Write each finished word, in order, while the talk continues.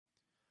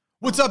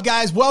What's up,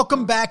 guys?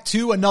 Welcome back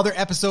to another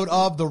episode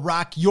of the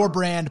Rock Your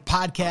Brand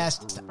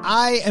podcast.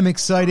 I am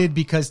excited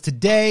because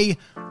today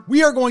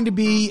we are going to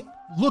be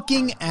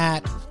looking at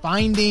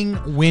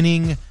finding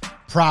winning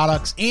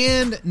products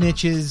and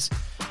niches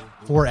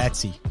for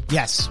Etsy.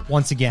 Yes,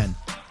 once again.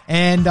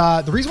 And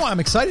the reason why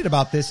I'm excited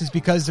about this is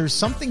because there's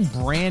something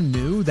brand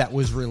new that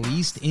was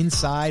released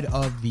inside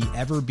of the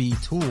Everbee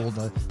tool,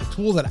 the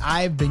tool that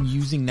I've been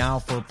using now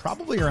for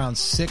probably around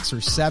 6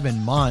 or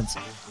 7 months.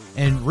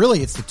 And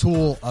really, it's the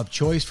tool of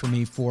choice for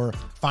me for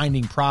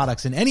finding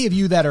products. And any of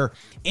you that are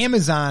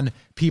Amazon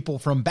people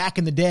from back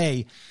in the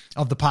day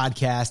of the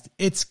podcast,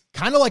 it's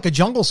kind of like a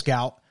Jungle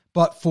Scout,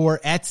 but for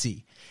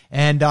Etsy.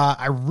 And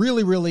I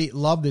really, really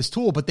love this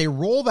tool, but they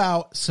rolled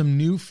out some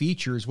new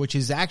features, which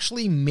is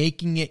actually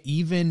making it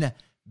even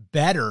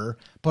better,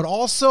 but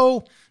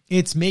also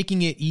it's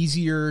making it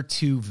easier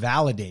to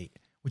validate,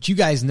 which you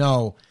guys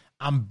know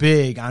I'm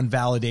big on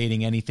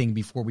validating anything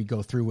before we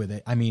go through with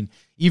it. I mean,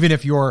 even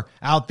if you're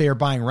out there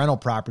buying rental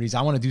properties,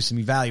 I want to do some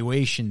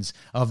evaluations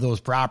of those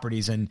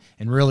properties and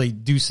really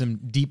do some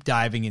deep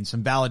diving and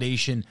some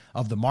validation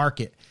of the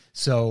market.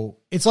 So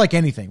it's like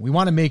anything. We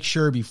want to make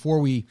sure before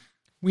we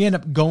end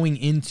up going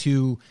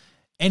into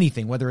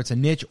anything, whether it's a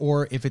niche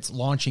or if it's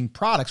launching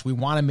products, we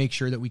want to make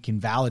sure that we can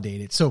validate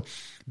it. So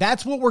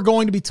that's what we're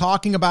going to be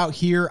talking about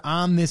here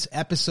on this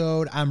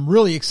episode. I'm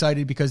really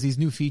excited because these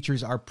new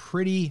features are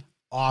pretty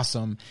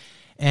awesome.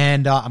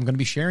 And I'm going to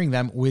be sharing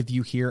them with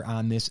you here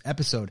on this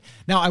episode.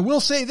 Now, I will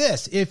say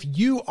this, if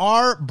you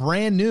are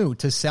brand new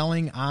to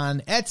selling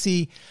on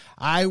Etsy,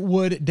 I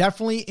would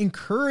definitely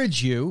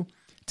encourage you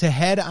to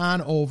head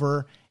on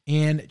over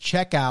and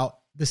check out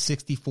the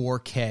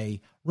 64K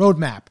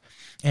roadmap.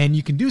 And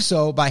you can do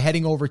so by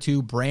heading over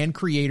to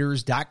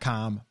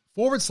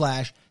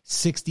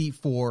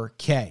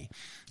brandcreators.com/64K.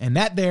 And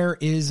that there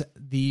is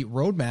the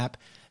roadmap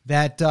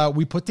that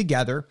we put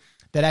together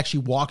that actually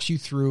walks you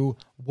through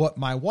what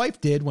my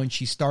wife did when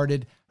she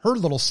started her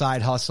little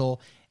side hustle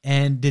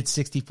and did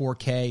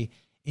 64K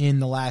in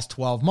the last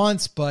 12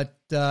 months. But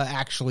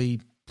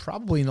actually,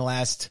 probably in the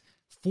last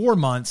 4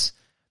 months,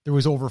 there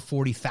was over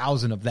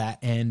 40,000 of that.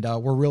 And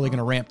we're really going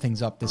to ramp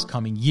things up this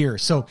coming year.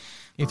 So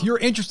if you're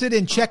interested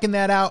in checking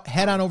that out,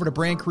 head on over to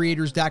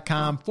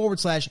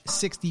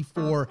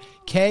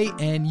brandcreators.com/64K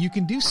and you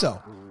can do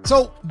so.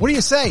 So what do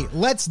you say?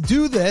 Let's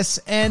do this.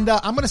 And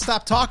I'm going to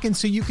stop talking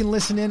so you can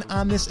listen in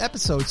on this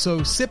episode.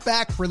 So sit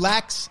back,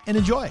 relax, and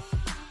enjoy.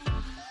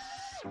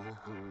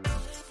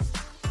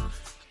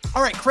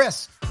 All right,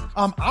 Chris,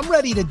 I'm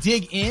ready to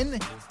dig in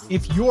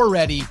if you're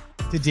ready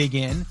to dig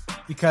in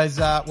because,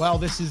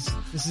 this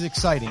is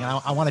exciting.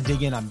 I want to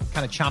dig in. I'm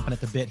kind of chomping at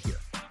the bit here.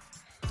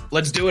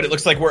 Let's do it. It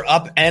looks like we're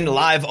up and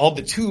live. All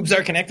the tubes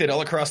are connected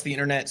all across the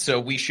internet, so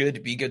we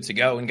should be good to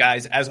go. And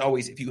guys, as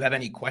always, if you have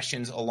any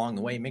questions along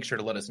the way, make sure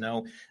to let us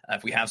know.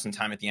 If we have some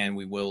time at the end,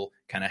 we will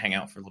kind of hang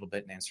out for a little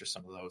bit and answer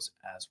some of those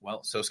as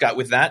well. So Scott,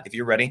 with that, if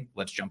you're ready,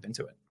 let's jump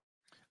into it.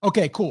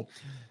 Okay, cool.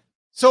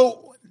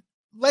 So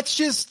let's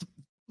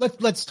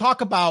talk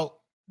about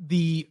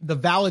the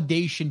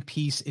validation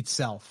piece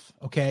itself.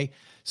 Okay.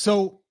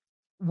 So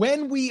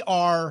when we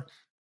are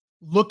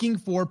looking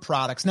for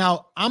products.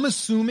 Now, I'm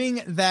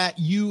assuming that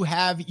you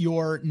have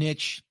your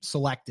niche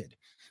selected.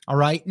 All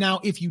right. Now,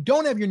 if you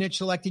don't have your niche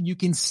selected, you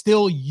can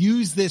still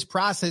use this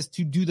process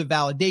to do the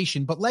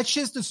validation. But let's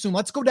just assume,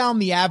 let's go down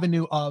the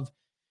avenue of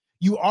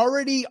you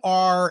already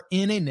are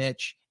in a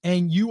niche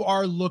and you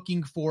are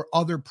looking for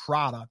other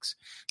products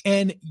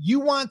and you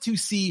want to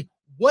see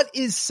what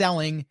is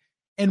selling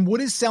and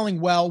what is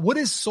selling well, what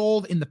is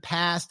sold in the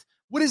past,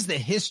 what is the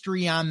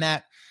history on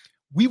that.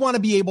 We want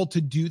to be able to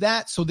do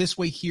that. So this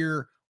way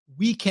here,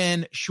 we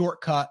can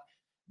shortcut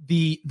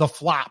the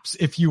flops,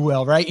 if you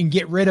will, right? And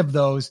get rid of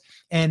those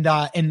and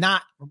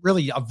not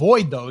really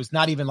avoid those,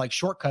 not even like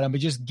shortcut them, but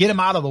just get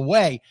them out of the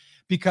way.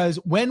 Because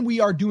when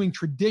we are doing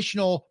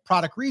traditional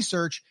product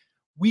research,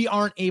 we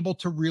aren't able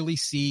to really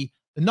see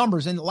the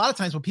numbers. And a lot of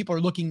times when people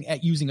are looking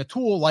at using a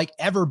tool like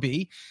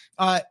Everbee,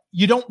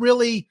 you don't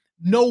really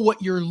know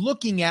what you're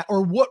looking at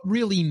or what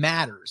really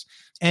matters.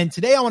 And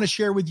today I want to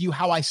share with you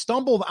how I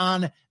stumbled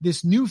on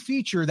this new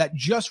feature that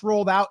just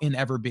rolled out in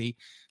Everbee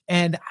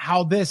and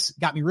how this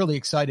got me really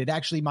excited.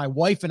 Actually, my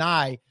wife and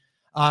I,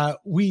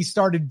 we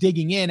started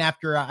digging in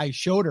after I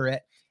showed her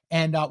it,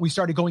 and we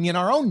started going in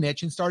our own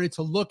niche and started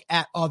to look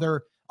at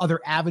other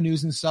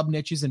avenues and sub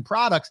niches and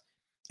products.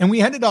 And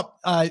we ended up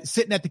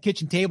sitting at the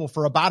kitchen table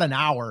for about an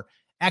hour,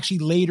 actually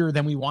later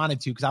than we wanted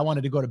to, because I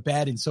wanted to go to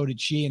bed and so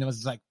did she. And it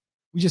was like,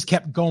 we just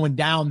kept going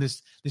down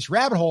this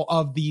rabbit hole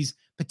of these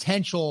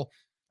potential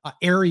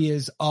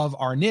areas of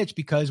our niche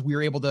because we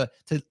were able to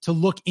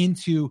look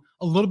into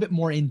a little bit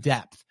more in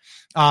depth.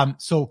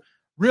 So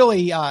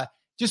really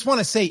just want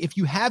to say, if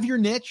you have your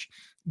niche,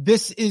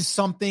 this is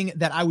something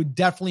that I would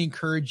definitely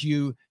encourage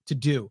you to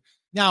do.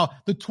 Now,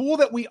 the tool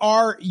that we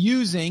are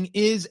using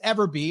is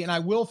Everbee, and I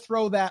will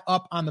throw that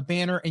up on the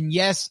banner. And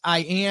yes, I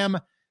am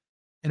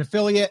an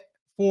affiliate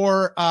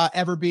for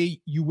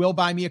Everbee. You will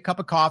buy me a cup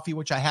of coffee,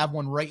 which I have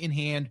one right in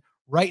hand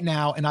right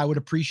now, and I would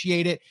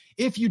appreciate it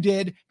if you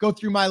did go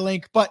through my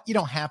link, but you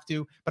don't have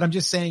to. But I'm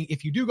just saying,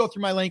 if you do go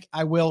through my link,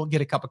 I will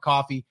get a cup of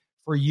coffee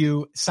for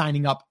you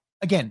signing up.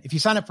 Again, if you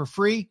sign up for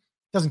free,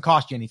 it doesn't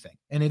cost you anything,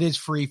 and it is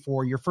free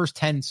for your first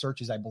 10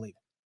 searches, I believe.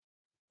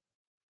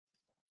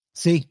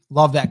 See,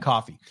 love that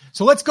coffee.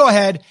 So let's go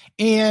ahead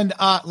and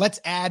let's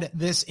add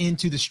this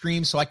into the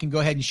stream so I can go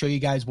ahead and show you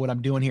guys what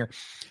I'm doing here.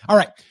 All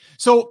right.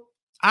 So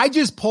I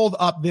just pulled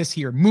up this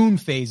here, moon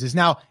phases.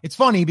 Now, it's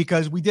funny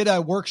because we did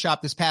a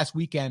workshop this past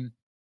weekend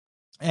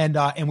and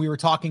we were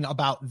talking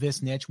about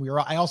this niche.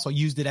 I also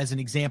used it as an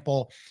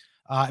example.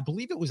 I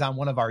believe it was on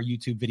one of our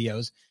YouTube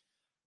videos.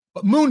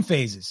 But moon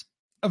phases,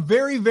 a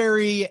very,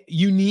 very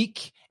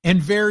unique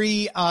and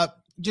very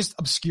just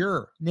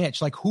obscure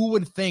niche. Like, who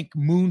would think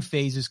moon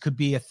phases could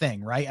be a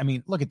thing, right? I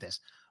mean, look at this,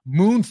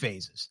 moon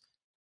phases,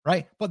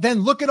 right? But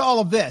then look at all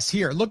of this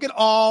here. Look at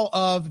all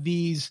of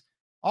these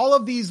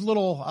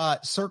little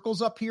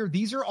circles up here.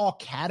 These are all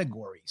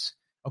categories,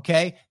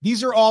 okay?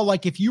 These are all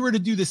like, if you were to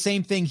do the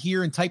same thing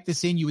here and type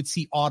this in, you would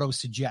see auto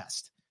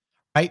suggest,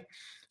 right?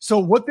 So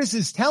what this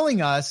is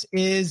telling us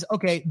is,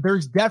 okay,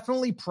 there's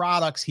definitely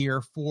products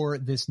here for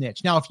this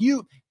niche. Now,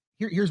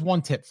 here's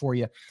one tip for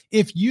you.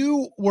 If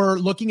you were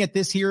looking at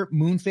this here,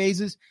 moon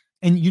phases,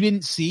 and you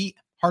didn't see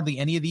hardly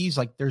any of these,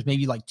 like there's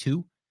maybe like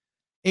 2,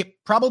 it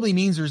probably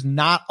means there's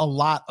not a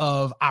lot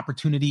of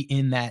opportunity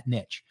in that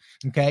niche.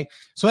 Okay.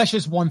 So that's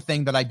just one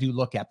thing that I do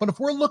look at. But if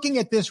we're looking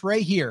at this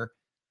right here,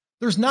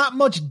 there's not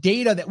much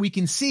data that we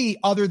can see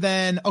other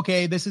than,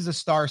 okay, this is a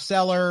star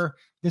seller.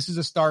 This is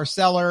a star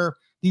seller.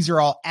 These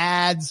are all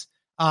ads.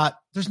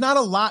 There's not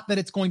a lot that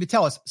it's going to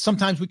tell us.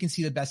 Sometimes we can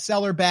see the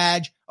bestseller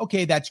badge.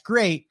 Okay, that's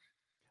great.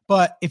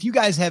 But if you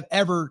guys have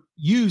ever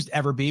used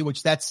Everbee,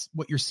 which that's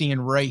what you're seeing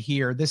right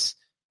here, this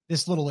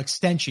little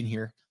extension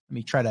here, let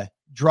me try to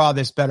draw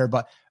this better,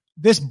 but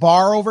this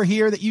bar over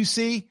here that you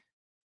see,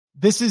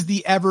 this is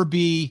the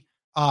Everbee,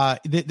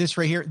 this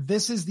right here,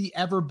 this is the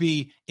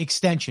Everbee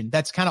extension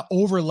that's kind of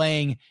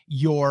overlaying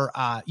your,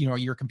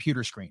 your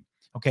computer screen,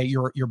 okay,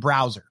 your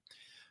browser.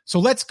 So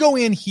let's go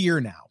in here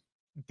now,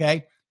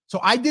 okay? So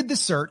I did the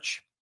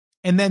search,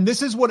 and then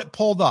this is what it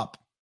pulled up.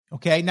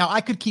 Okay, now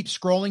I could keep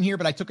scrolling here,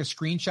 but I took a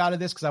screenshot of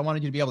this because I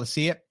wanted you to be able to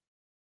see it.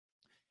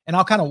 And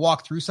I'll kind of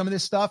walk through some of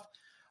this stuff.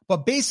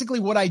 But basically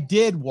what I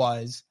did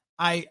was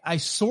I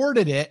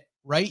sorted it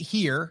right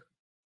here.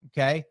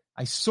 Okay,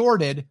 I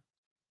sorted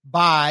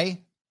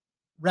by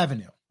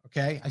revenue.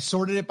 Okay, I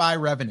sorted it by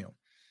revenue.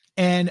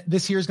 And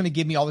this here is going to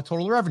give me all the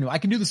total revenue. I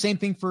can do the same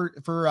thing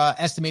for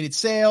estimated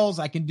sales.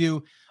 I can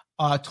do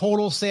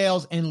total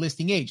sales and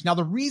listing age. Now,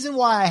 the reason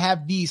why I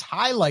have these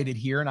highlighted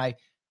here, and I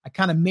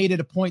kind of made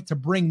it a point to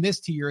bring this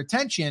to your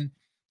attention,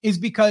 is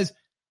because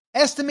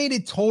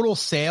estimated total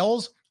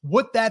sales,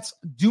 what that's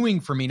doing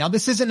for me. Now,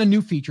 this isn't a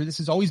new feature. This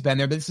has always been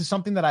there, but this is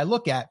something that I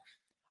look at.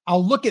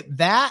 I'll look at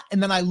that,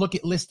 and then I look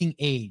at listing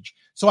age.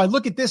 So I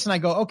look at this and I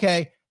go,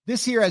 okay,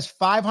 this here has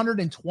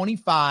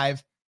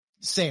 525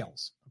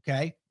 sales,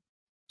 okay?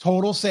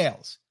 Total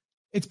sales.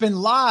 It's been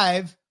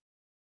live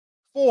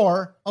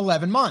for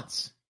 11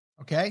 months,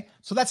 okay?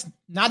 So that's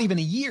not even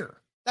a year.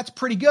 That's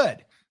pretty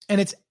good.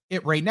 And it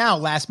right now,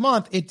 last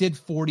month, it did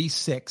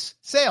 46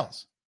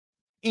 sales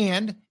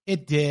and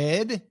it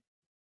did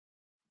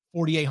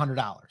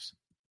 $4,800.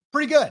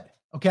 Pretty good.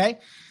 Okay.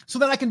 So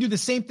then I can do the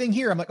same thing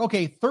here. I'm like,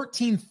 okay,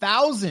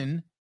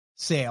 13,000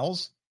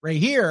 sales right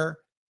here.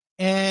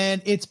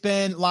 And it's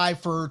been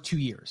live for 2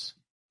 years.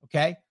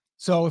 Okay.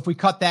 So if we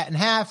cut that in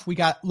half, we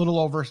got a little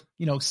over,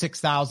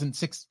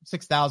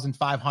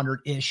 6,500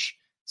 ish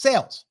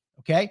sales.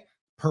 Okay.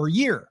 Per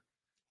year.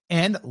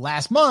 And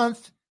last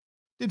month,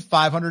 did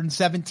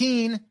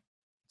 517. It's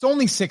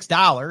only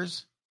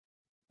 $6,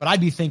 but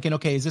I'd be thinking,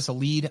 okay, is this a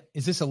lead?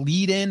 Is this a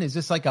lead in? Is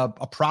this like a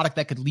product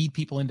that could lead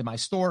people into my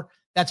store?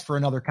 That's for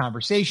another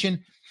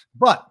conversation,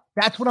 but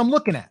that's what I'm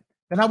looking at.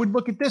 Then I would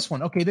look at this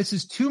one. Okay, this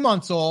is 2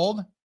 months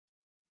old.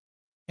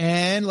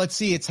 And let's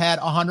see, it's had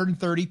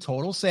 130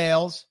 total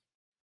sales.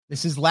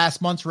 This is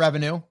last month's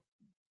revenue.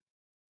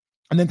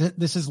 And then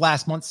this is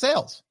last month's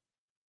sales.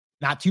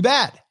 Not too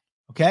bad.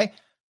 Okay.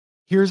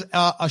 Here's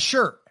a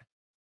shirt.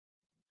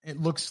 It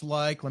looks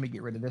like, let me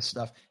get rid of this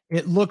stuff.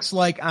 It looks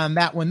like on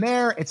that one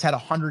there, it's had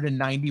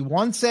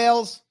 191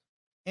 sales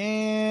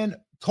and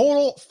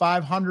total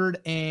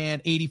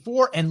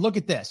 584. And look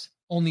at this,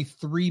 only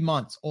 3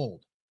 months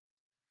old.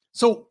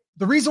 So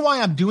the reason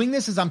why I'm doing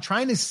this is I'm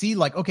trying to see,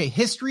 like, okay,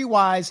 history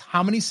wise,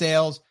 how many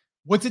sales,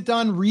 what's it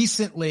done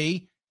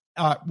recently?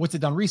 What's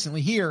it done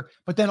recently here?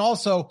 But then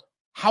also,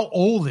 how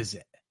old is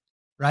it?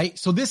 Right.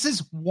 So this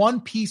is one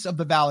piece of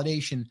the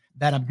validation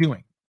that I'm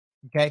doing.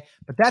 Okay.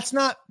 But that's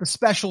not the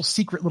special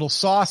secret little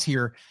sauce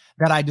here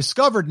that I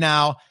discovered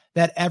now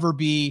that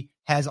Everbee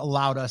has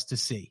allowed us to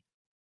see.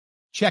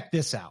 Check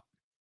this out.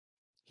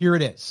 Here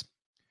it is.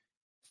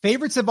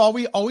 Favorites have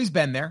always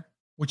been there,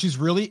 which is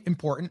really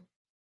important.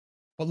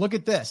 But look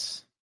at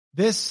this.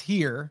 This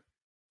here.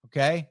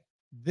 Okay.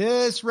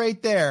 This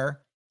right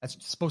there. That's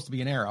supposed to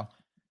be an arrow.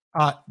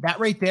 That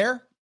right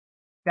there.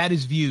 That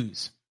is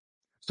views.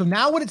 So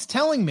now what it's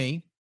telling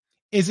me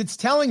is it's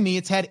telling me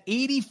it's had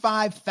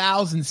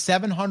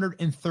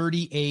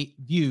 85,738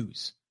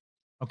 views.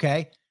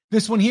 Okay.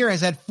 This one here has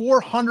had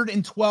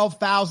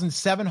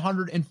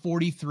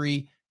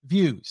 412,743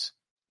 views.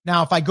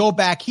 Now, if I go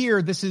back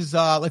here, this is,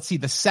 let's see,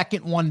 the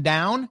second one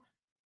down.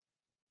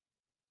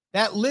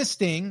 That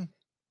listing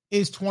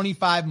is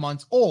 25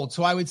 months old.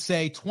 So I would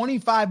say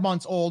 25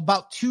 months old,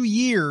 about 2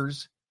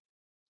 years.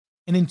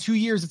 And in 2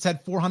 years, it's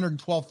had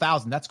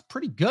 412,000. That's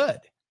pretty good.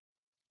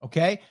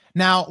 Okay.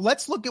 Now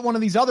let's look at one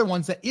of these other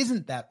ones that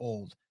isn't that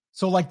old.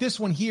 So like this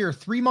one here,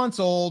 3 months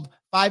old,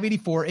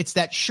 584. It's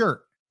that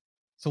shirt.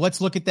 So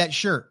let's look at that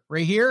shirt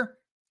right here.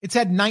 It's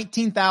had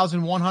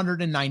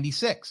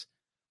 19,196.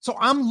 So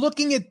I'm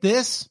looking at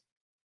this,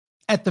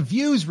 at the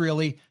views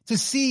really, to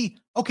see,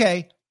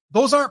 okay,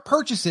 those aren't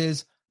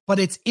purchases, but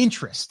it's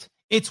interest.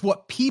 It's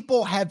what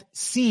people have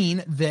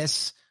seen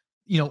this,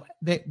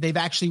 they've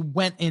actually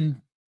went and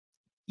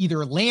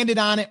either landed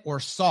on it or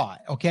saw it.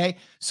 Okay.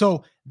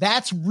 So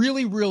that's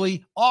really,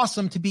 really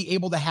awesome to be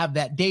able to have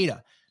that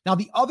data. Now,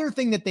 the other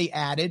thing that they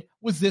added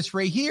was this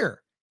right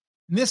here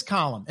in this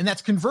column, and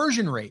that's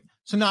conversion rate.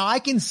 So now I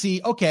can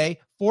see, okay,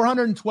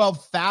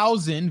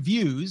 412,000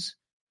 views.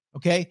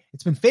 Okay.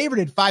 It's been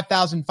favorited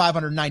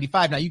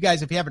 5,595. Now, you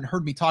guys, if you haven't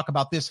heard me talk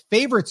about this,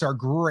 favorites are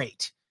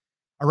great.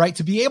 All right.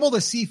 To be able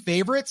to see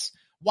favorites,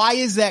 why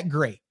is that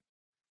great?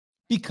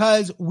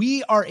 Because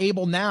we are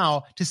able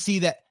now to see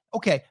that,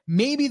 okay,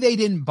 maybe they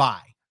didn't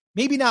buy.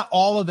 Maybe not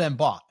all of them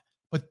bought,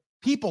 but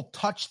people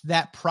touched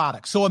that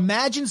product. So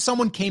imagine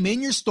someone came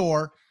in your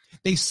store,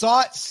 they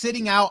saw it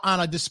sitting out on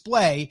a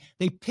display,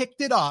 they picked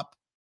it up,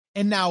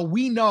 and now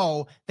we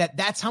know that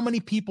that's how many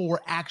people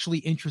were actually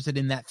interested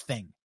in that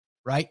thing,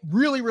 right?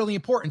 Really, really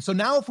important. So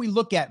now if we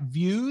look at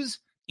views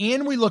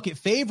and we look at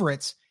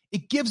favorites,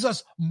 it gives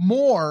us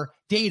more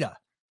data.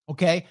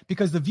 Okay.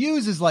 Because the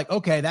views is like,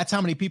 okay, that's how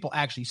many people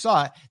actually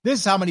saw it. This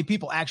is how many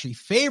people actually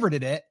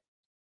favorited it.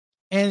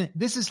 And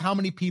this is how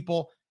many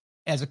people,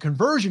 as a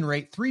conversion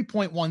rate,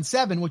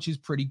 3.17, which is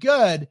pretty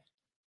good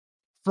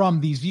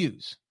from these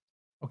views.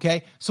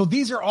 Okay. So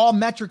these are all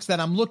metrics that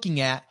I'm looking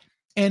at.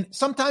 And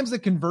sometimes the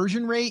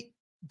conversion rate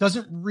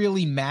doesn't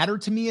really matter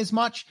to me as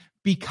much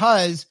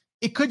because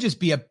it could just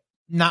be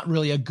not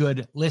really a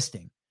good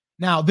listing.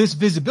 Now, this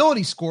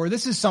visibility score,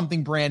 this is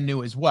something brand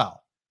new as well.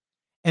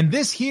 And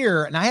this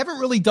here, and I haven't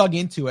really dug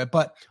into it,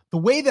 but the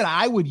way that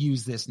I would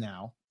use this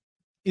now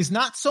is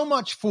not so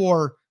much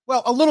for,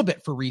 well, a little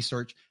bit for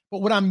research,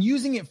 but what I'm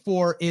using it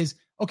for is,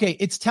 okay,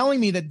 it's telling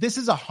me that this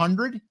is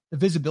 100, the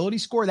visibility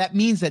score. That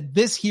means that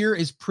this here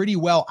is pretty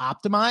well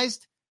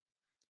optimized.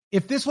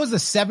 If this was a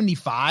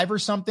 75 or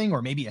something,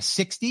 or maybe a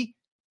 60,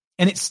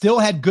 and it still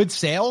had good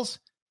sales,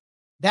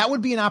 that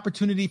would be an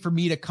opportunity for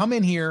me to come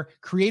in here,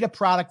 create a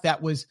product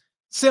that was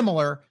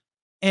similar,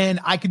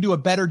 and I could do a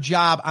better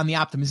job on the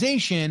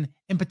optimization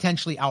and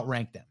potentially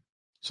outrank them.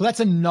 So that's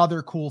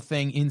another cool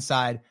thing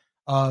inside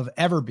of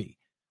Everbee.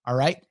 All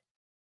right.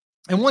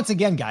 And once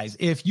again, guys,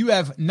 if you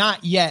have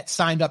not yet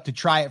signed up to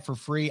try it for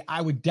free,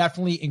 I would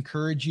definitely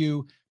encourage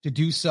you to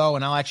do so.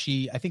 And I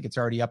think it's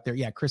already up there.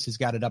 Yeah, Chris has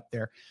got it up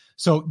there.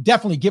 So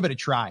definitely give it a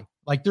try.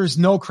 Like, there's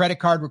no credit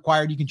card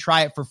required. You can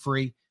try it for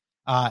free.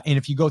 And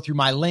if you go through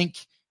my link,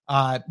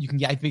 you can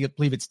get, I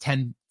believe it's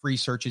 10 free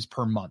searches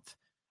per month.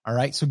 All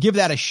right. So give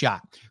that a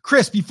shot.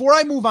 Chris, before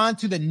I move on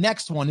to the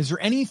next one, is there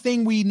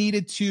anything we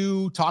needed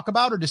to talk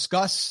about or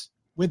discuss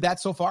with that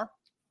so far?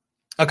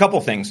 A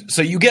couple things.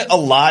 So you get a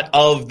lot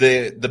of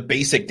the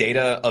basic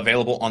data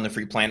available on the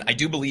free plan. I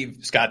do believe,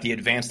 Scott, the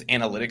advanced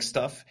analytics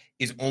stuff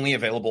is only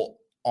available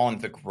on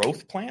the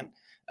growth plan.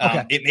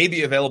 Okay. It may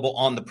be available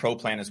on the pro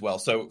plan as well.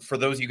 So for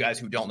those of you guys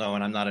who don't know,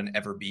 and I'm not an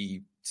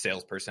Everbee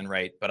salesperson,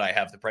 right? But I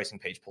have the pricing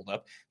page pulled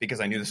up because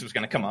I knew this was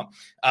going to come up.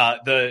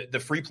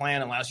 The free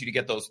plan allows you to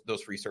get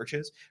those free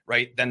searches,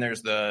 right? Then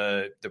there's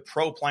the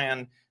pro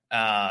plan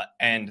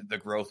and the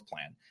growth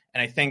plan.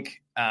 And I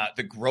think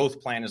the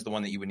growth plan is the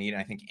one that you would need.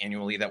 And I think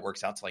annually that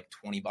works out to like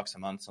 $20 a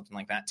month, something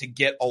like that, to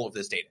get all of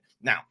this data.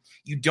 Now,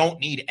 you don't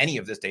need any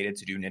of this data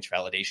to do niche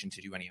validation,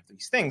 to do any of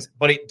these things,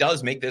 but it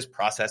does make this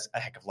process a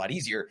heck of a lot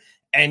easier.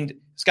 And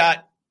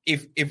Scott,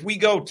 if we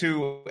go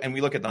to and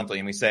we look at the monthly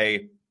and we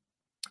say,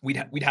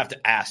 we'd have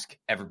to ask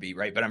Everbee,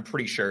 right? But I'm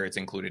pretty sure it's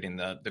included in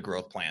the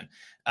growth plan.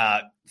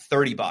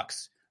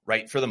 $30,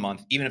 right, for the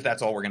month, even if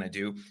that's all we're going to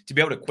do, to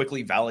be able to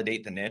quickly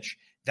validate the niche,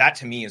 that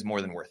to me is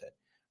more than worth it,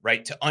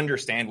 right? To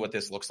understand what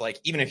this looks like,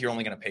 even if you're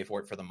only going to pay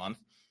for it for the month,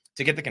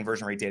 to get the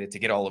conversion rate data, to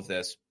get all of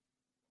this,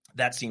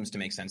 that seems to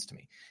make sense to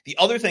me. The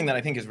other thing that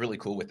I think is really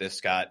cool with this,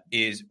 Scott,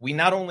 is we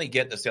not only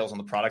get the sales on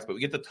the products, but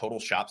we get the total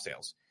shop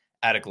sales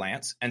at a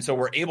glance. And so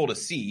we're able to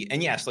see,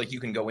 and yes, like you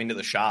can go into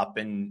the shop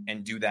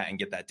and do that and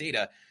get that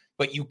data,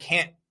 but you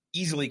can't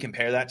easily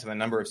compare that to the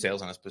number of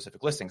sales on a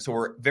specific listing. So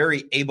we're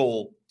very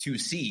able to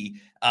see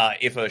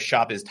if a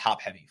shop is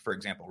top heavy, for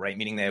example, right?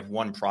 Meaning they have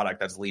one product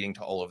that's leading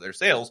to all of their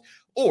sales,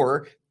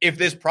 or if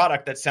this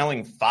product that's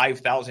selling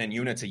 5,000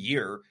 units a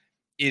year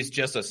is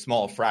just a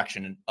small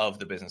fraction of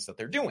the business that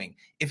they're doing.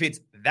 If it's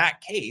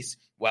that case,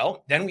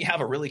 well, then we have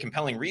a really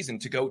compelling reason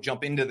to go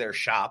jump into their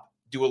shop,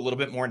 do a little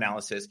bit more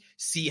analysis,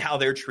 see how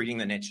they're treating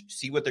the niche,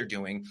 see what they're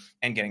doing,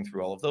 and getting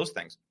through all of those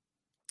things.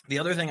 The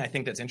other thing I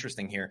think that's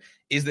interesting here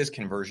is this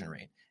conversion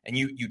rate. And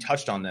you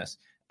touched on this.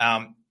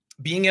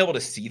 Being able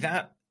to see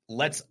that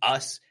lets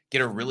us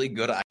get a really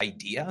good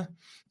idea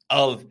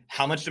of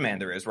how much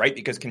demand there is, right?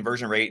 Because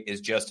conversion rate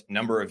is just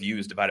number of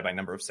views divided by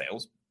number of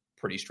sales.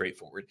 Pretty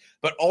straightforward.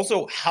 But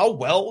also how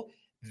well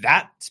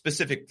that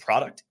specific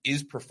product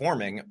is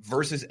performing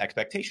versus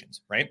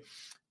expectations, right?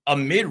 A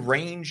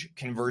mid-range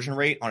conversion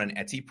rate on an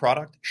Etsy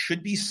product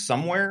should be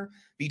somewhere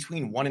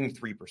between 1% and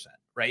 3%,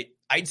 right?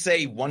 I'd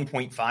say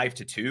 1.5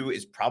 to 2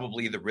 is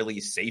probably the really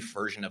safe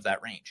version of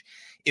that range.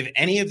 If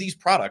any of these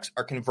products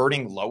are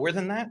converting lower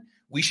than that,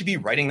 we should be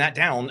writing that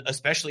down,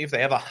 especially if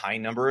they have a high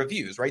number of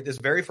views, right? This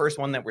very first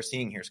one that we're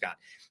seeing here, Scott,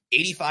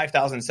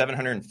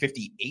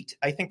 85,758,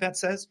 I think that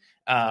says,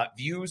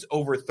 views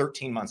over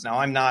 13 months. Now,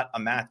 I'm not a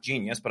math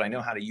genius, but I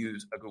know how to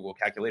use a Google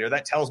calculator.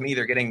 That tells me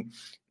they're getting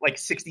like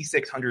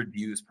 6,600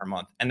 views per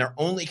month, and they're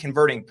only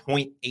converting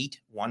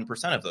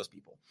 0.81% of those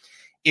people.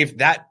 If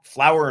that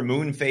flower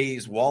moon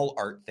phase wall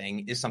art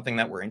thing is something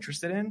that we're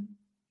interested in,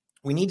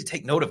 we need to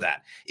take note of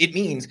that. It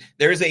means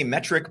there is a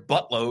metric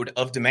buttload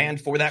of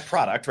demand for that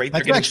product, right?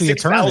 That's actually a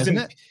term, isn't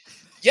it?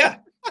 Yeah.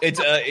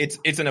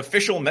 It's an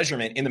official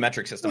measurement in the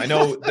metric system. I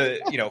know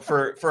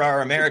for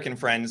our American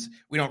friends,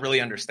 we don't really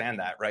understand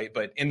that, right?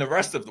 But in the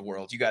rest of the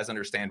world, you guys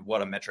understand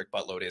what a metric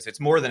buttload is. It's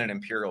more than an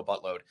imperial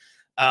buttload.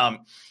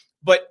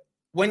 But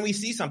when we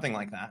see something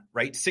like that,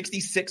 right?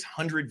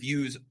 6,600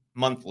 views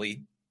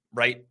monthly,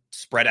 right?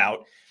 Spread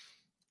out,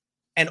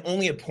 and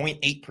only a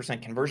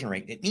 0.8% conversion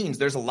rate. It means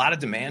there's a lot of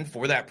demand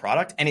for that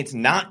product, and it's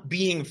not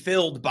being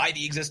filled by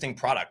the existing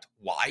product.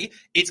 Why?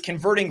 It's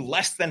converting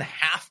less than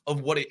half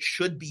of what it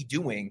should be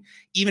doing,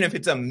 even if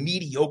it's a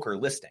mediocre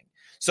listing.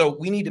 So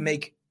we need to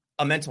make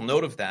a mental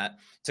note of that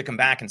to come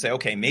back and say,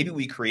 okay, maybe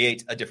we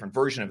create a different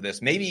version of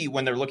this. Maybe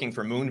when they're looking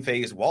for moon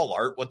phase wall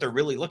art, what they're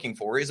really looking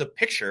for is a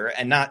picture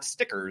and not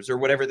stickers or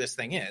whatever this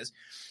thing is.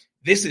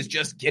 This is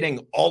just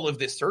getting all of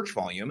this search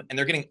volume, and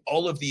they're getting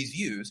all of these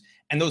views,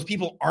 and those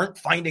people aren't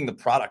finding the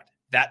product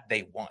that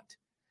they want.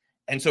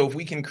 And so if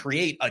we can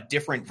create a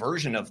different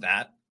version of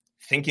that,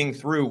 thinking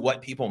through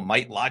what people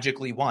might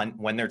logically want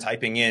when they're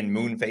typing in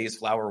moon phase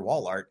flower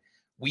wall art,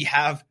 we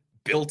have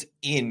built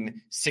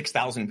in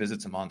 6,000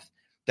 visits a month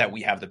that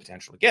we have the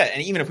potential to get.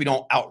 And even if we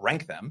don't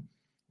outrank them,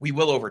 we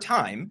will over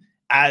time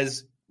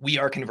as we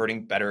are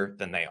converting better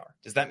than they are.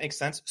 Does that make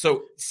sense?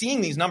 So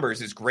seeing these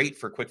numbers is great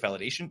for quick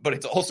validation, but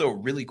it's also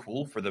really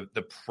cool for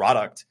the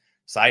product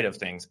side of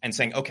things and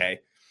saying, okay,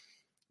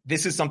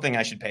 this is something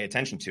I should pay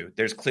attention to.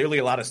 There's clearly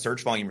a lot of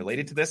search volume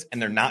related to this,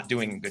 and they're not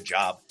doing a good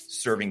job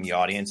serving the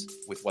audience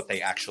with what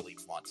they actually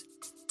want.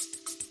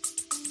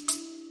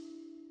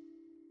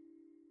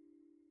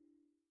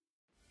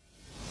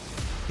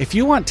 If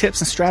you want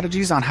tips and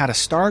strategies on how to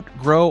start,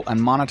 grow,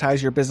 and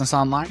monetize your business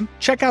online,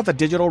 check out the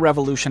Digital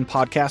Revolution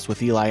podcast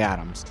with Eli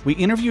Adams. We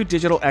interview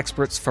digital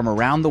experts from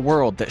around the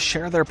world that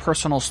share their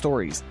personal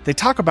stories. They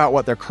talk about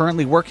what they're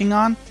currently working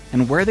on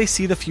and where they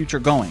see the future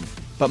going.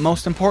 But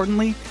most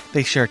importantly,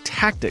 they share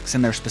tactics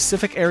in their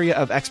specific area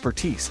of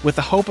expertise with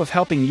the hope of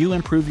helping you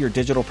improve your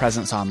digital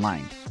presence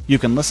online. You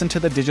can listen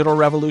to the Digital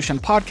Revolution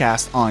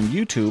podcast on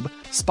YouTube,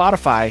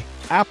 Spotify,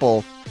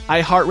 Apple,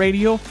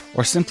 iHeartRadio,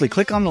 or simply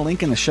click on the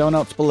link in the show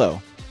notes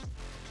below.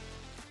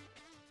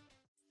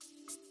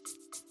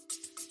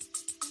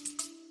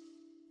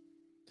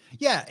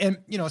 Yeah. And,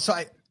 so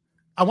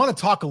I want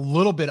to talk a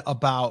little bit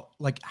about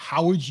like,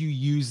 how would you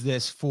use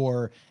this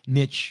for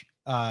niche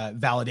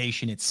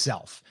validation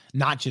itself,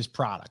 not just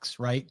products,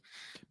 right?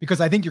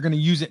 Because I think you're going to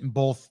use it in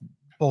both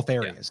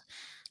areas.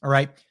 Yeah. All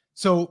right.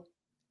 So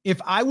if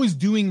I was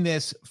doing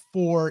this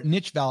for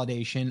niche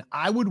validation,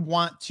 I would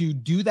want to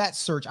do that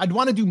search. I'd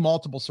want to do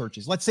multiple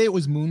searches. Let's say it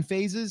was moon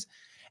phases.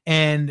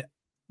 And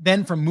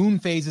then from moon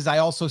phases, I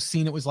also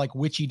seen it was like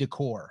witchy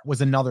decor was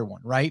another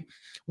one, right?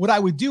 What I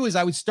would do is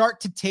I would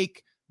start to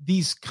take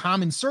these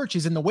common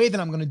searches. And the way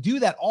that I'm going to do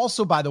that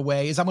also, by the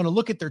way, is I'm going to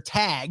look at their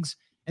tags,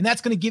 and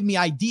that's going to give me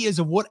ideas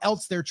of what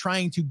else they're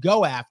trying to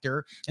go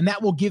after. And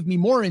that will give me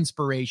more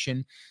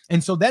inspiration.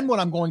 And so then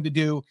what I'm going to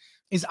do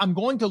is I'm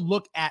going to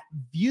look at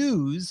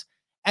views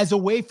as a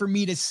way for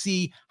me to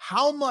see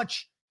how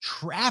much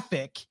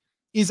traffic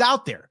is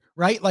out there,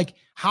 right? Like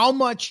how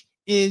much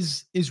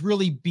is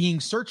really being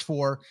searched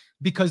for,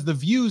 because the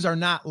views are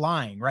not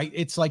lying, right?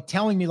 It's like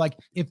telling me like,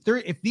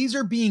 if these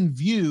are being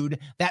viewed,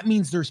 that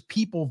means there's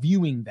people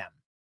viewing them,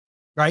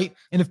 right?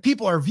 And if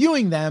people are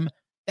viewing them,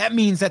 that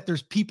means that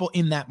there's people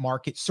in that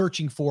market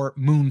searching for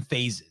moon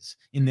phases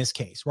in this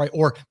case, right?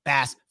 Or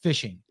bass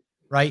fishing,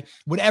 right?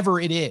 Whatever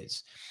it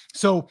is.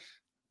 So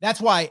that's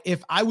why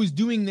if I was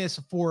doing this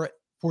for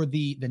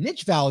the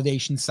niche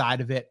validation side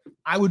of it,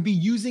 I would be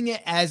using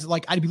it as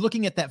like, I'd be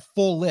looking at that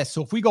full list.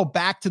 So if we go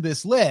back to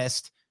this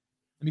list,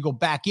 let me go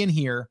back in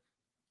here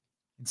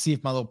and see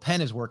if my little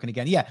pen is working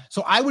again. Yeah.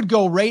 So I would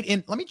go right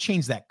in. Let me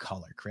change that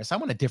color, Chris. I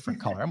want a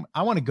different color.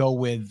 I want to go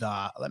with,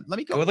 let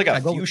me go with like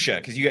a fuchsia,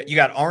 because you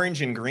got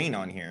orange and green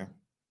on here.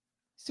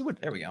 See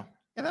what, there we go.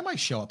 Yeah, that might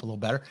show up a little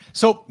better.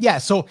 So yeah,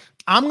 so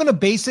I'm going to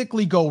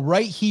basically go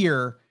right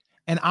here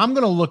and I'm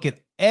going to look at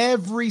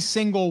every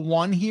single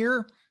one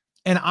here.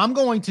 And I'm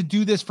going to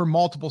do this for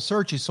multiple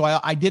searches. So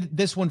I did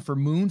this one for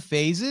moon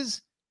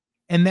phases.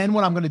 And then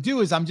what I'm going to do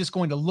is I'm just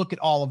going to look at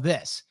all of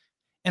this.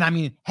 And I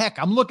mean, heck,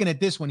 I'm looking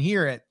at this one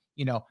here at,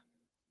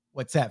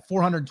 what's that?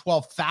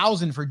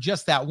 412,000 for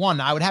just that one.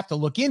 Now, I would have to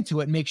look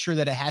into it and make sure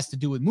that it has to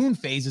do with moon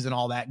phases and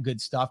all that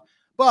good stuff.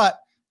 But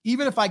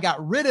even if I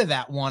got rid of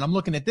that one, I'm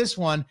looking at this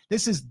one.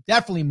 This is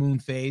definitely moon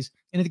phase,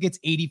 and it gets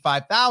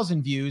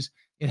 85,000 views.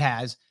 It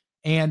has,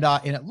 and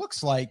it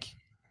looks like,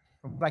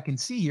 from what I can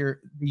see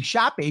here, the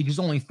shop age is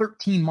only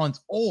 13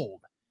 months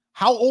old.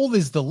 How old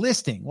is the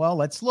listing? Well,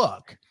 let's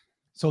look.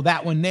 So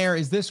that one there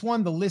is this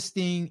one. The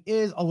listing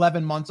is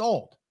 11 months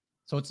old.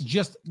 So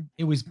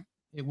it was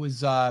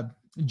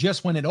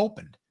just when it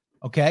opened.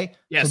 Okay.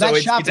 Yeah. So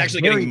it's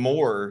actually getting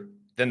more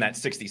than that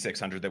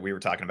 6,600 that we were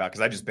talking about,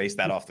 because I just based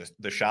that off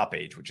the shop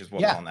age, which is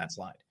what was on that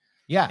slide.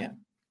 Yeah.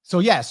 So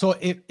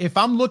if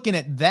I'm looking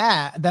at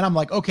that, then I'm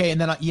like, okay.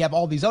 And then you have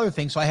all these other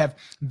things. So I have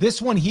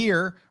this one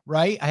here,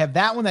 right? I have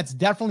that one that's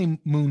definitely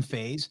moon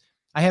phase.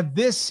 I have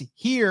this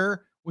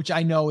here, which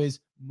I know is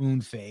moon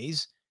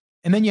phase.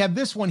 And then you have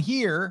this one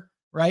here,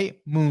 right?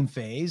 Moon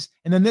phase.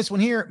 And then this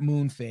one here,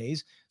 moon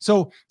phase.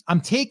 So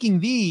I'm taking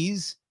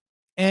these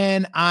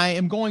and I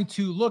am going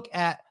to look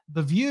at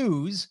the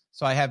views.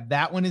 So I have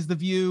that one is the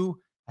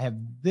view. I have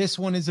this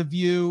one is a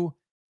view.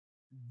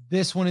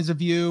 This one is a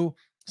view.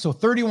 So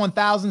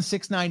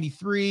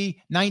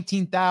 31,693,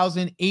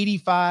 19,000,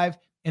 85.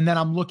 And then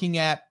I'm looking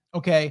at,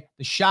 okay,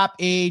 the shop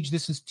age.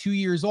 This is 2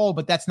 years old,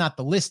 but that's not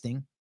the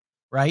listing,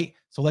 right?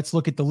 So let's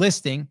look at the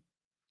listing.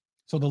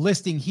 So the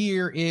listing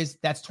here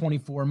that's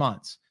 24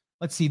 months.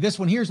 Let's see. This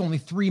one here is only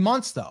 3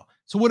 months though.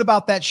 So what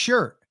about that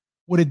shirt?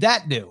 What did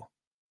that do?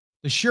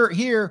 The shirt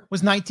here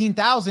was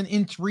 19,000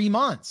 in 3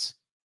 months,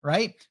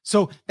 right?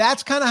 So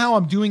that's kind of how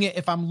I'm doing it.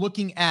 If I'm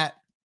looking at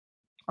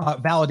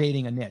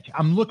validating a niche,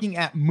 I'm looking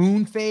at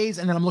moon phase,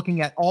 and then I'm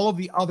looking at all of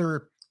the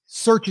other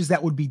searches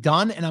that would be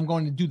done. And I'm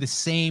going to do the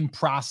same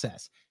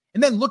process.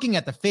 And then looking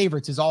at the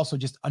favorites is also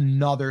just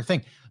another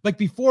thing. Like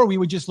before we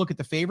would just look at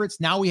the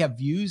favorites. Now we have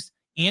views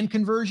and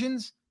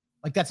conversions.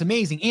 Like that's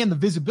amazing. And the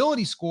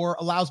visibility score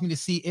allows me to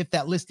see if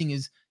that listing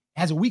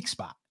has a weak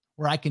spot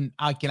where I can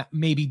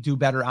maybe do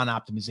better on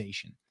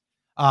optimization.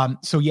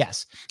 So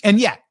yes. And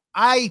yeah,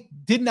 I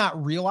did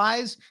not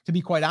realize, to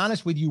be quite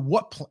honest with you,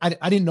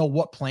 I didn't know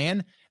what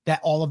plan that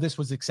all of this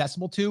was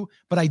accessible to,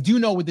 but I do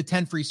know with the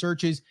 10 free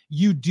searches,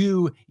 you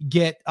do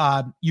get,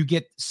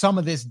 some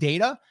of this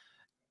data,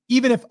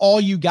 even if all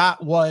you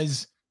got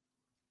was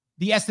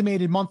the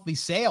estimated monthly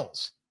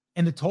sales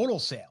and the total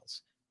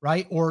sales,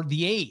 right? Or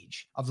the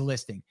age of the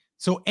listing.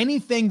 So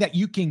anything that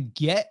you can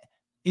get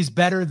is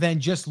better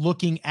than just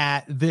looking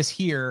at this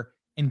here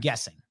and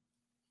guessing,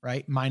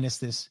 right? Minus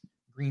this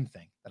green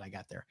thing that I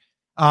got there.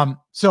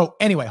 So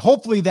anyway,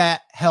 hopefully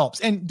that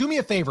helps. And do me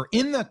a favor,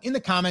 in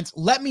the comments,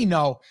 let me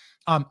know,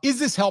 is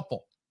this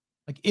helpful?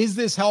 Like, is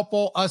this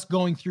helpful, us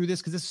going through this?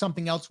 Because this is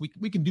something else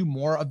we can do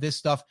more of this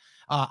stuff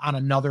on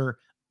another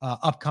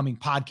upcoming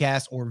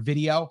podcast or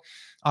video.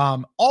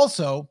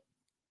 Also,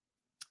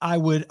 I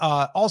would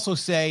also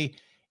say,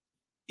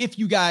 if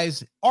you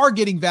guys are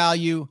getting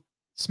value,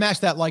 smash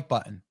that like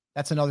button.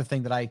 That's another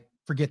thing that I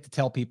forget to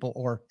tell people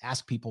or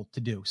ask people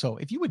to do. So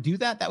if you would do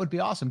that, that would be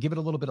awesome. Give it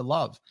a little bit of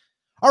love.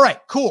 All right,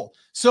 cool.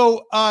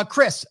 So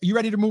Chris, are you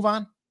ready to move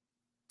on?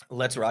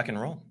 Let's rock and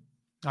roll.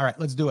 All right,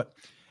 let's do it.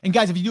 And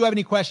guys, if you do have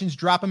any questions,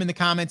 drop them in the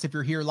comments. If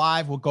you're here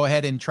live, we'll go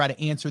ahead and try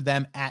to answer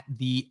them at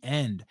the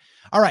end.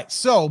 All right,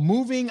 so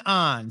moving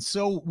on.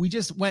 So we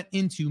just went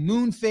into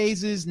moon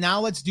phases.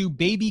 Now let's do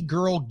baby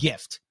girl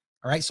gift.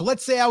 All right, so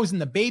let's say I was in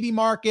the baby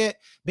market,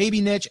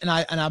 baby niche, and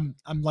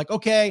I'm like,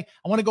 okay,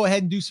 I want to go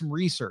ahead and do some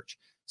research.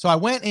 So I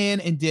went in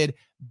and did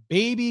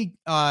baby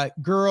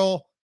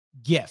girl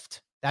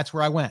gift. That's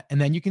where I went.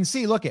 And then you can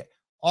see, look at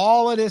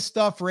all of this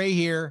stuff right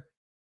here.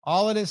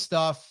 All of this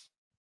stuff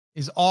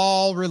is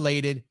all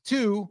related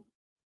to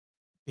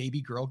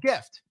baby girl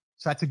gift.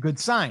 So that's a good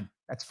sign.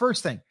 That's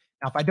first thing.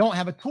 Now, if I don't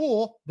have a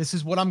tool, this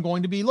is what I'm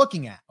going to be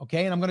looking at.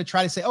 Okay. And I'm going to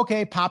try to say,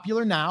 okay,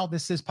 popular now.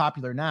 This is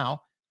popular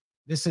now.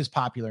 This is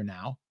popular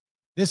now.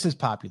 This is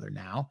popular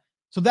now.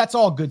 So that's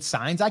all good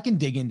signs. I can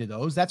dig into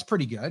those. That's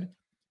pretty good.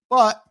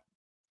 But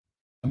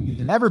you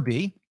can never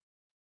be.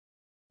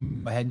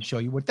 Go ahead and show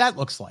you what that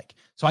looks like.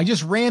 So I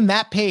just ran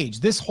that page,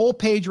 this whole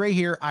page right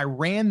here. I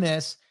ran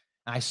this,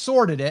 I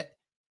sorted it.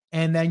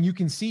 And then you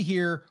can see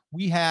here,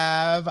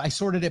 I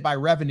sorted it by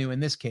revenue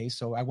in this case.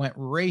 So I went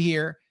right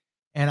here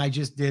and I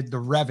just did the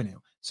revenue.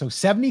 So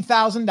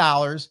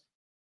 $70,000,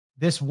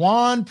 this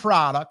one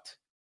product.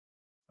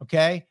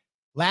 Okay.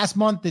 Last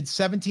month did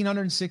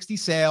 1,760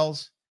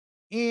 sales,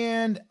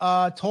 and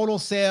total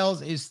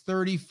sales is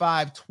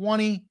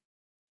 3,520.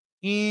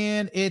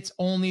 And it's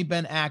only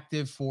been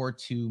active for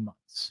 2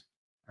 months.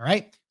 All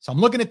right. So I'm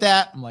looking at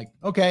that. I'm like,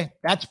 okay,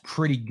 that's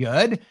pretty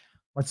good.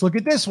 Let's look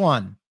at this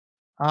one.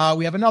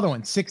 We have another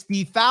one,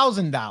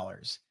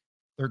 $60,000,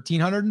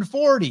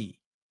 1,340.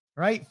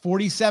 right?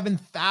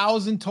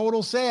 47,000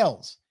 total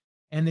sales.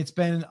 And it's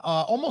been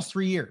almost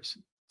 3 years.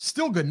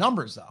 Still good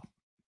numbers though,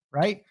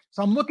 right?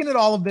 So I'm looking at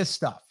all of this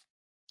stuff.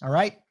 All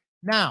right.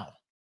 Now,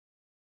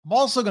 I'm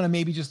also going to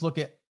maybe just look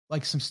at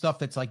like some stuff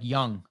that's like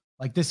young,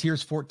 like this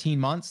here's 14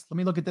 months. Let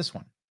me look at this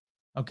one.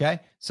 Okay.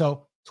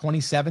 So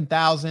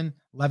 27,000,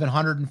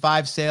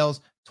 1,105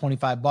 sales,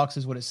 $25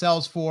 is what it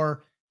sells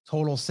for.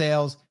 Total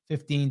sales,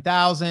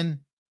 15,000.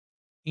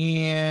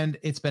 And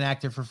it's been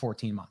active for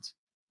 14 months.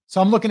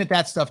 So I'm looking at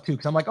that stuff too.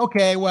 Cause I'm like,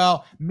 okay,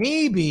 well,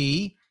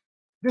 maybe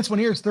this one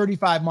here is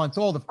 35 months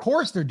old. Of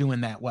course they're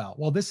doing that well.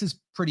 Well, this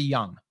is pretty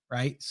young,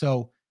 right?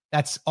 So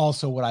that's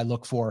also what I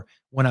look for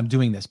when I'm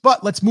doing this.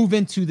 But let's move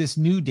into this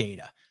new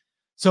data.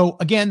 So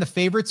again, the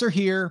favorites are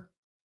here.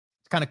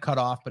 It's kind of cut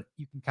off, but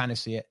you can kind of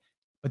see it.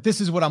 But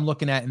this is what I'm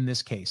looking at in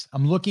this case.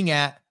 I'm looking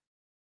at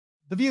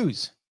the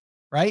views,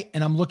 right?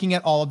 And I'm looking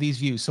at all of these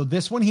views. So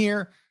this one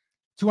here,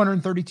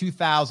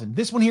 232,000.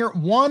 This one here,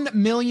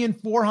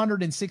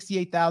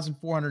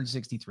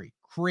 1,468,463.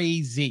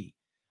 Crazy.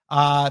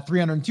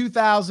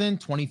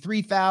 302,000,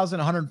 23,000,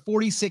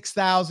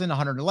 146,000,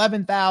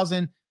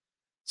 111,000.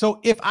 So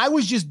if I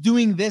was just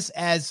doing this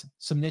as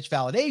some niche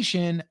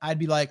validation, I'd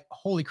be like,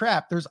 holy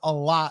crap, there's a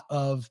lot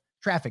of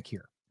traffic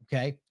here.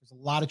 Okay. There's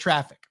a lot of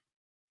traffic.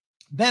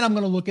 Then I'm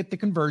going to look at the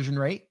conversion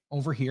rate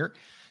over here.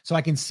 So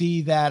I can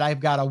see that I've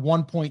got a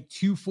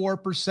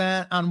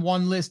 1.24% on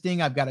one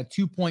listing. I've got a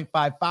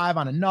 2.55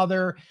 on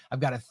another.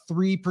 I've got a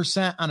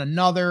 3% on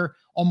another,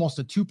 almost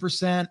a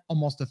 2%,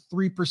 almost a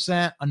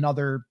 3%,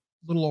 another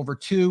little over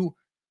 2,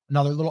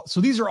 another little.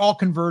 So these are all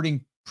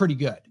converting pretty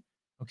good.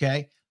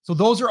 Okay. So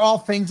those are all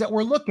things that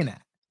we're looking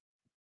at.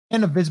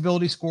 And the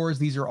visibility scores,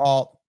 these are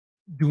all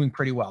doing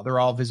pretty well. They're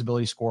all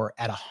visibility score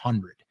at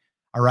 100.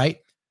 All right.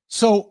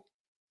 So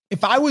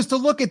if I was to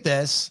look at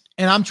this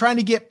and I'm trying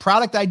to get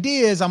product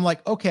ideas, I'm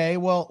like, okay,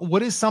 well,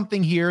 what is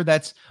something here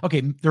that's okay?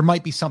 There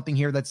might be something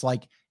here that's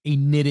like a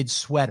knitted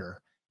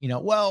sweater.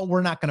 Well,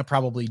 we're not going to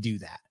probably do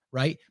that.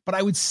 Right. But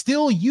I would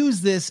still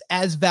use this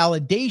as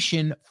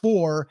validation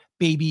for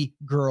baby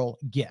girl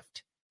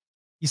gift.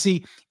 You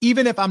see,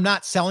 even if I'm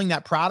not selling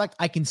that product,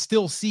 I can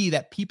still see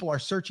that people are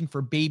searching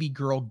for baby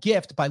girl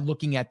gift by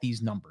looking at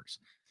these numbers.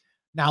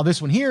 Now, this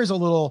one here is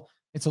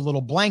it's a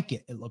little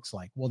blanket, it looks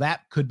like. Well,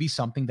 that could be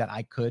something that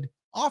I could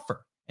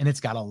offer. And it's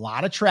got a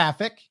lot of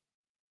traffic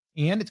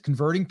and it's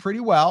converting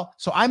pretty well.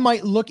 So I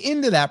might look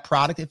into that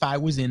product if I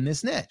was in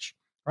this niche,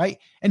 right?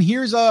 And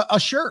here's a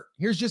shirt.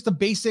 Here's just a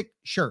basic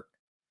shirt,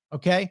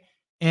 okay?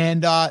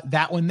 And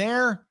that one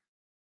there,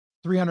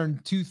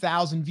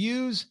 302,000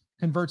 views,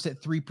 converts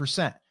at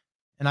 3%.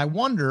 And I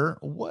wonder,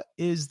 what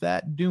is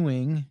that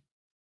doing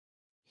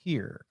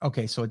here?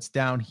 Okay, so it's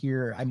down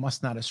here. I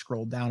must not have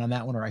scrolled down on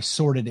that one, or I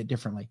sorted it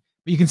differently.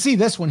 But you can see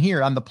this one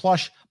here on the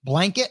plush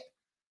blanket.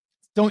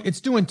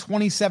 It's doing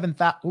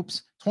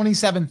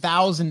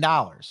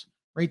 $27,000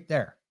 right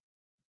there.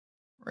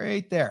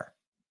 Right there.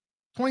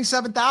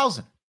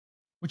 27,000,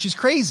 which is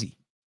crazy.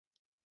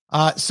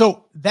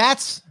 So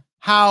that's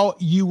how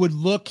you would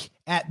look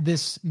at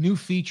this new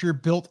feature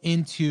built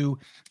into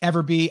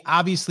Everbee.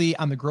 Obviously,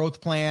 on the growth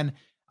plan,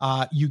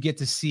 you get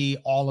to see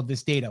all of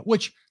this data,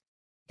 which,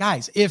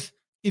 guys, if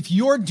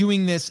you're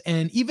doing this,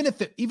 and even if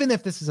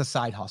this is a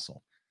side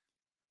hustle,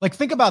 like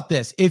think about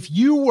this. If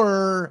you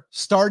were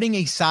starting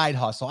a side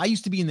hustle, I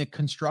used to be in the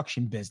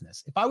construction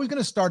business. If I was going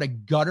to start a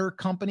gutter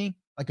company,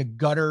 like a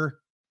gutter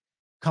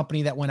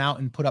company that went out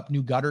and put up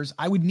new gutters,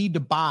 I would need to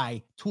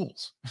buy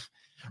tools,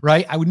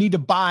 right? I would need to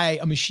buy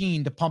a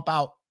machine to pump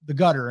out the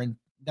gutter, and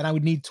then I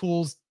would need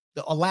tools,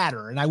 a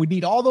ladder, and I would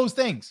need all those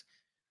things.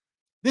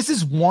 This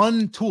is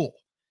one tool.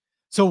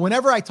 So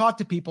whenever I talk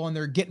to people and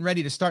they're getting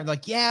ready to start,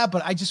 like, yeah,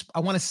 but I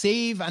want to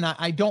save and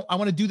I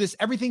want to do this,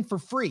 everything for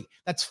free.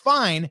 That's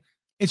fine.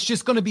 It's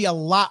just going to be a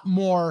lot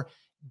more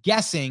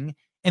guessing.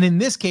 And in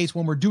this case,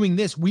 when we're doing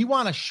this, we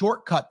want to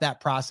shortcut that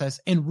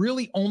process and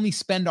really only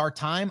spend our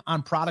time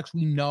on products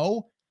we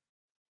know,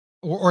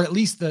 or at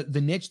least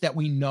the niche that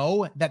we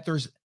know that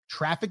there's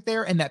traffic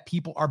there and that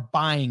people are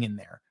buying in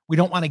there. We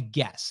don't want to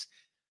guess.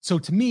 So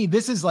to me,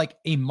 this is like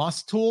a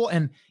must tool.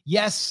 And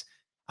yes,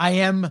 I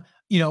am,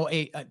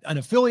 an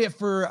affiliate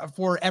for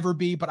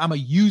Everbee, but I'm a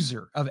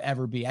user of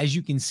Everbee. As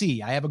you can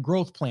see, I have a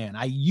growth plan.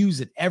 I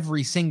use it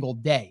every single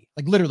day.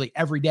 Like literally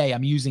every day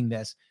I'm using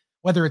this,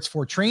 whether it's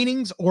for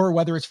trainings or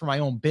whether it's for my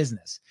own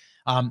business.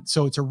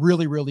 So it's a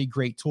really, really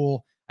great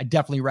tool. I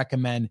definitely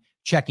recommend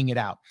checking it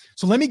out.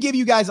 So let me give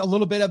you guys a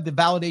little bit of the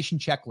validation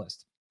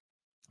checklist.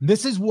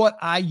 This is what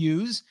I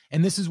use,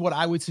 and this is what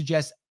I would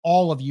suggest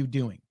all of you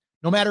doing,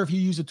 no matter if you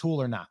use a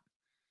tool or not.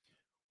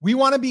 We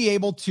want to be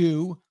able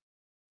to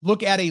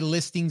look at a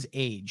listing's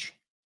age.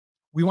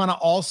 We want to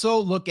also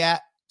look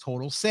at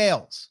total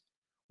sales.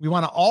 We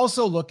want to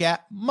also look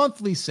at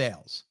monthly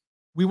sales.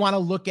 We want to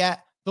look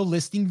at the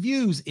listing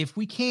views if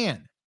we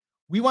can.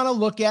 We want to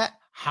look at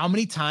how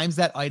many times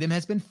that item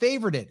has been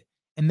favorited.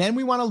 And then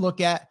we want to look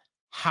at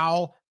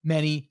how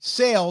many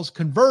sales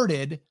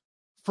converted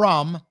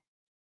from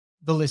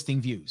the listing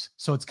views.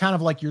 So it's kind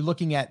of like you're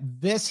looking at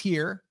this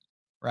here,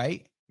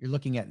 right? You're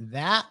looking at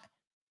that,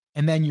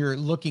 and then you're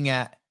looking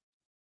at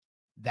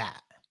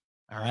that.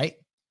 All right.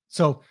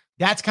 So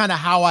that's kind of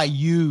how I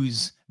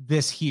use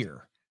this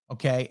here.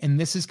 Okay. And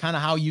this is kind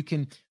of how you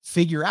can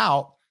figure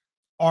out,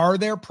 are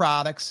there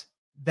products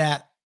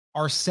that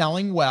are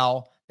selling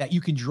well that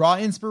you can draw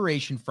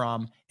inspiration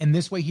from? And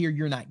this way here,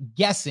 you're not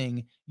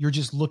guessing, you're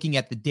just looking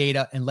at the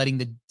data and letting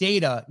the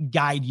data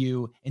guide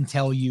you and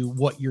tell you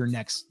what your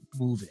next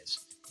move is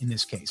in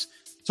this case.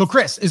 So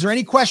Chris, is there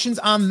any questions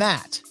on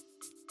that?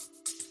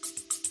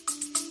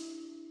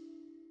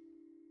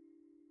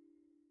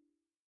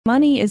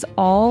 Money is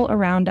all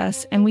around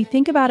us, and we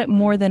think about it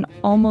more than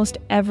almost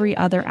every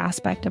other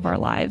aspect of our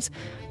lives.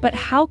 But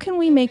how can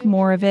we make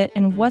more of it,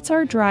 and what's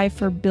our drive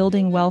for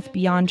building wealth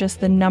beyond just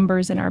the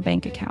numbers in our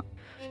bank account?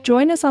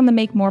 Join us on the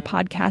Make More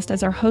podcast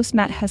as our host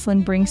Matt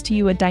Heslin brings to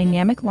you a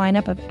dynamic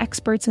lineup of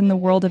experts in the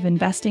world of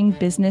investing,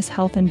 business,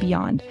 health, and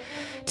beyond.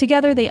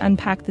 Together, they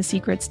unpack the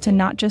secrets to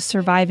not just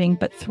surviving,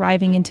 but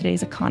thriving in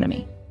today's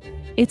economy.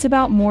 It's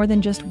about more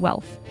than just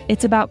wealth.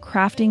 It's about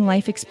crafting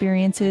life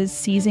experiences,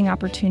 seizing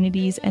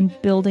opportunities, and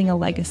building a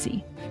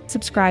legacy.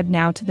 Subscribe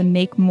now to the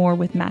Make More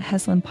with Matt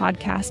Heslin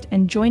podcast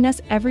and join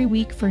us every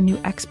week for new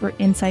expert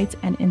insights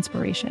and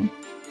inspiration.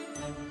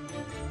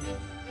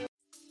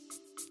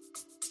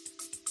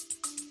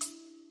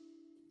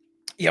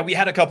 Yeah, we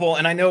had a couple,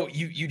 and I know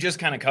you just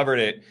kind of covered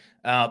it,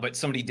 but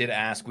somebody did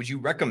ask, would you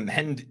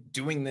recommend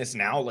doing this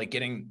now, like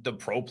getting the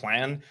pro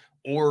plan,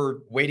 or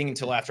waiting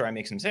until after I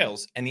make some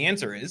sales? And the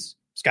answer is,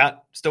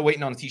 Scott, still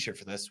waiting on a t-shirt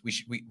for this.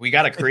 We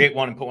got to create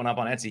one and put one up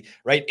on Etsy,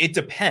 right? It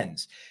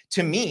depends.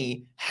 To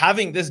me,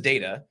 having this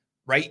data,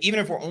 right? Even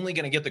if we're only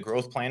going to get the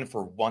growth plan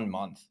for 1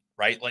 month,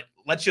 right? Like,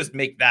 let's just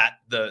make that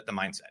the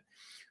mindset.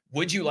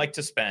 Would you like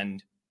to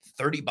spend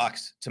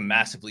 $30 to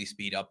massively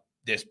speed up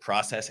this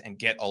process and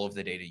get all of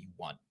the data you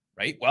want,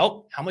 right?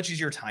 Well, how much is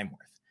your time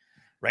worth,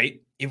 right?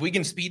 If we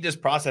can speed this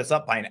process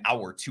up by an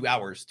hour, 2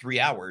 hours, 3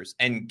 hours,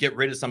 and get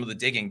rid of some of the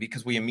digging,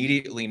 because we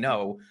immediately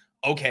know,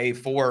 okay,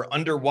 for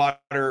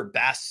underwater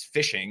bass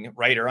fishing,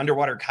 right, or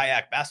underwater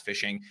kayak bass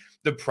fishing,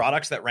 the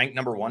products that rank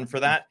number one for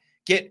that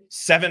get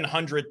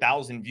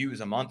 700,000 views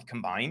a month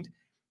combined.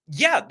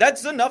 Yeah,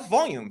 that's enough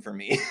volume for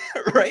me,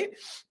 right?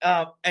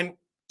 And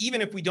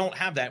even if we don't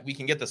have that, we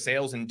can get the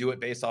sales and do it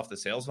based off the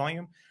sales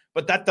volume.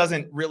 But that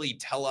doesn't really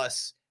tell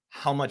us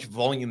how much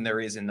volume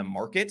there is in the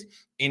market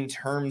in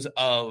terms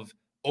of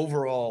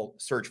overall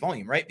search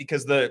volume, right?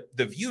 Because the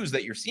views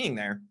that you're seeing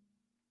there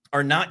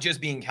are not just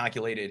being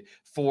calculated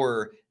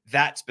for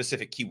that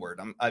specific keyword.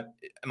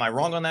 Am I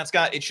wrong on that,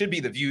 Scott? It should be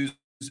the views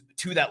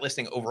to that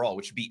listing overall,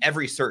 which would be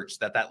every search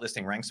that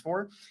listing ranks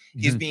for,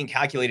 is being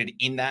calculated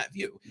in that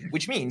view,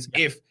 which means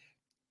if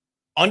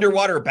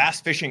underwater bass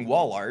fishing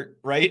wall art,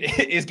 right,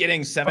 is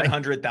getting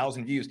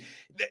 700,000 views,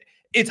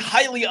 it's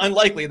highly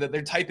unlikely that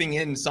they're typing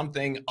in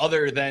something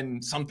other than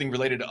something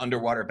related to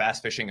underwater bass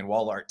fishing and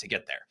wall art to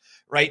get there,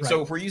 right?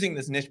 So if we're using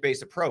this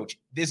niche-based approach,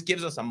 this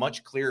gives us a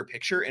much clearer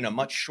picture in a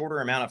much shorter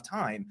amount of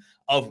time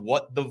of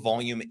what the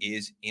volume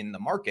is in the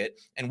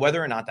market and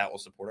whether or not that will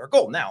support our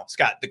goal. Now,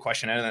 Scott, the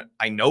question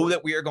I know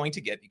that we are going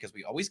to get, because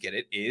we always get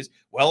it, is,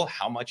 well,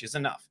 how much is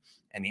enough?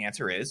 And the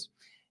answer is,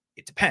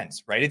 it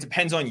depends, right? It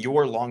depends on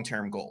your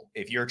long-term goal.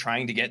 If you're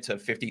trying to get to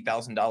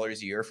 $50,000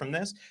 a year from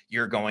this,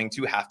 you're going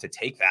to have to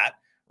take that,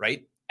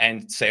 right,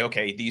 and say,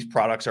 okay, these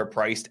products are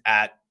priced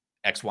at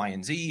X, Y,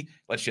 and Z.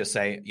 Let's just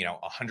say,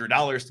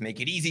 $100 to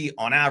make it easy.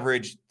 On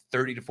average,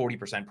 30 to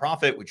 40%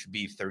 profit, which would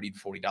be $30 to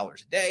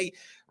 $40 a day,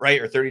 right?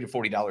 Or $30 to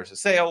 $40 a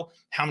sale.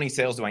 How many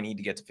sales do I need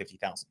to get to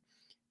 50,000?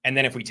 And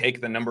then if we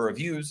take the number of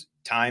views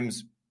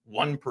times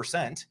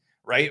 1%,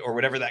 right, or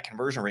whatever that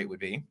conversion rate would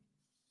be,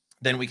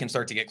 then we can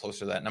start to get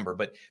closer to that number.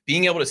 But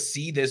being able to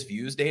see this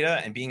views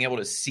data and being able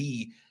to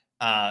see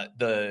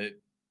the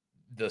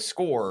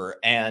score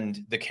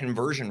and the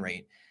conversion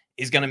rate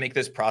is going to make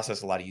this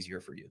process a lot easier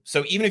for you.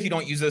 So even if you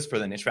don't use this for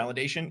the niche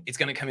validation, it's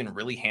going to come in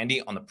really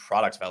handy on the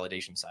product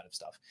validation side of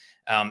stuff.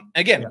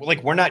 Again,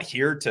 like, we're not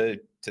here to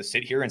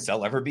sit here and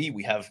sell Everbee.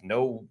 We have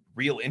no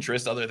real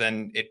interest other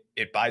than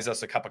it buys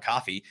us a cup of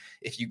coffee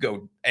if you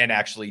go and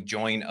actually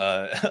join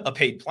a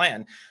paid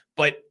plan.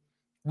 But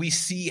we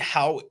see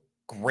how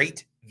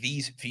great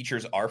these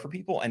features are for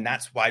people, and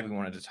that's why we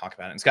wanted to talk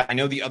about it. And Scott, I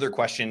know the other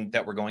question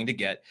that we're going to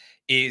get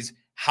is,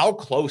 how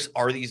close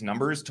are these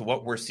numbers to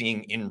what we're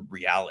seeing in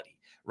reality,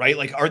 right?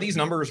 Like, are these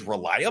numbers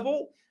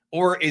reliable,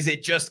 or is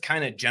it just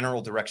kind of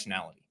general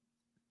directionality?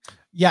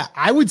 Yeah,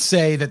 I would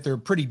say that they're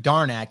pretty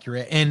darn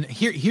accurate. And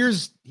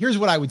here's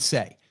what I would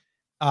say.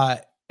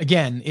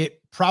 Again,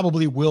 it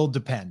probably will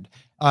depend,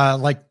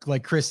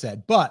 like Chris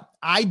said, but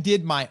I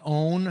did my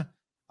own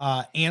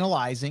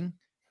analyzing.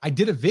 I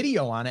did a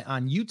video on it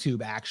on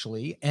YouTube,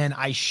 actually, and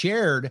I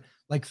shared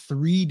like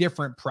 3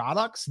 different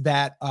products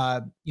that,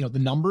 the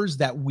numbers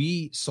that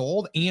we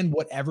sold and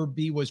what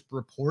Everbee was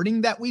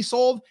reporting that we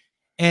sold.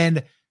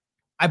 And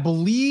I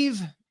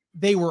believe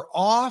they were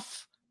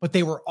off, but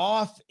they were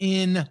off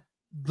in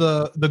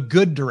the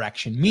good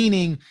direction,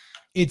 meaning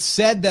it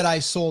said that I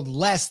sold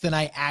less than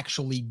I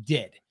actually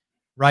did.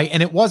 Right.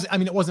 And it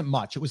wasn't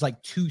much. It was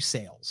like 2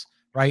 sales.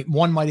 right?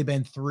 One might have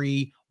been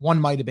 3, one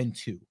might have been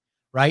 2,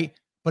 right?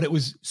 But it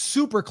was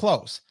super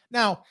close.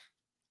 Now,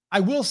 I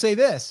will say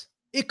this,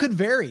 it could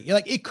vary.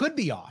 Like it could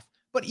be off,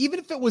 but even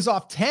if it was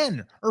off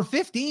 10 or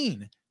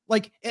 15,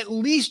 like at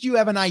least you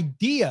have an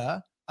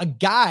idea, a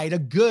guide, a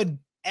good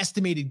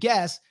estimated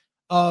guess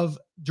of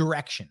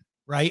direction,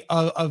 right?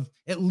 Of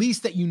at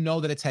least that you know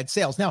that it's had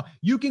sales. Now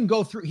you can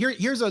go through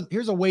here's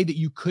a way that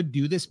you could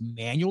do this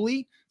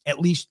manually. At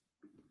least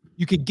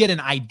you could get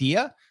an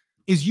idea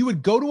is you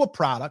would go to a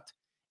product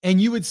and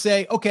you would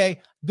say,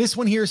 okay, this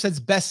one here says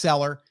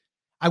bestseller.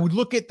 I would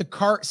look at the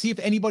cart, see if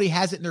anybody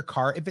has it in their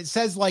cart. If it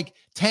says like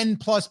 10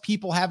 plus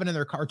people have it in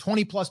their cart, or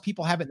 20 plus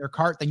people have it in their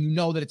cart, then you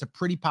know that it's a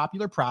pretty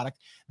popular product.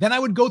 Then I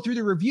would go through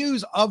the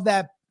reviews of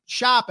that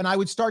shop and I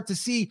would start to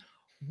see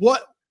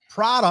what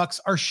products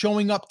are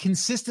showing up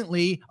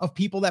consistently of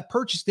people that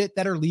purchased it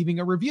that are leaving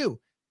a review.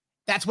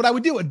 That's what I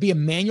would do. It'd be a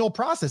manual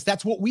process.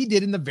 That's what we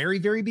did in the very,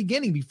 very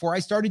beginning before I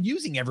started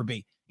using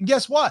Everbee. And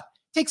guess what?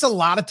 It takes a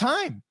lot of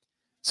time.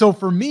 So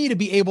for me to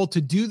be able to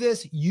do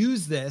this,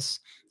 use this,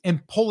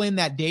 and pull in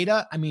that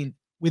data, I mean,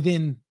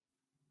 within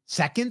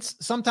seconds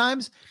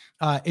sometimes,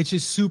 it's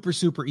just super,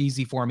 super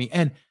easy for me.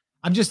 And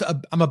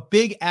I'm a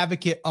big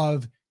advocate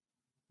of,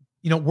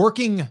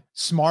 working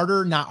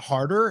smarter, not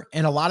harder.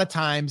 And a lot of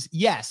times,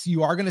 yes,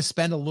 you are going to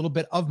spend a little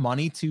bit of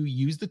money to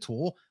use the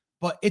tool,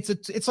 but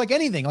it's like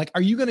anything. Like,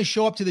 are you going to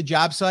show up to the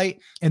job site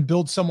and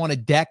build someone a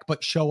deck,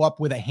 but show up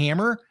with a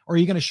hammer? Or are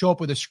you going to show up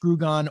with a screw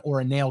gun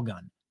or a nail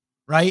gun?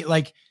 Right?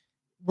 Like,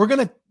 we're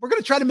going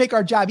to try to make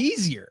our job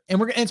easier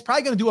and it's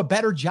probably going to do a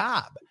better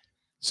job.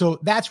 So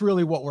that's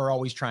really what we're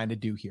always trying to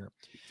do here.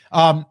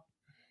 Do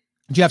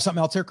you have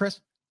something else here, Chris?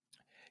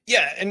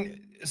 Yeah.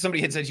 And somebody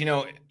had said,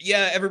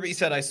 everybody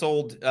said I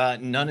sold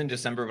none in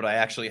December, but I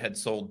actually had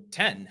sold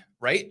 10,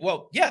 right?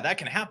 Well, yeah, that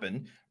can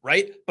happen.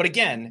 Right. But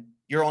again,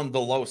 you're on the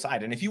low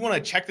side. And if you want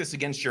to check this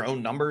against your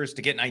own numbers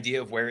to get an idea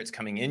of where it's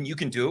coming in, you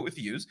can do it with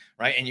views,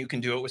 right? And you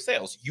can do it with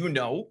sales. You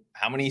know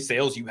how many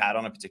sales you had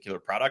on a particular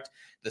product.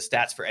 The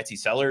stats for Etsy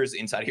sellers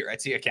inside of your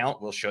Etsy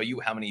account will show you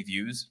how many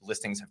views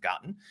listings have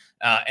gotten.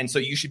 And so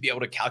you should be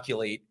able to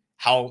calculate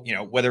how,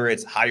 whether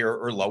it's higher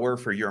or lower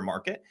for your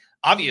market.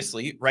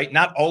 Obviously, right,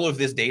 not all of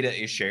this data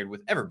is shared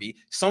with Everbee.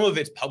 Some of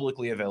it's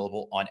publicly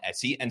available on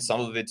Etsy and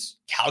some of it's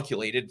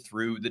calculated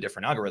through the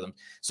different algorithms.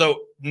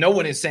 So no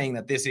one is saying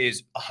that this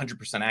is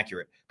 100%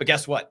 accurate. But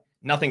guess what?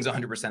 Nothing's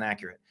 100%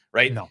 accurate,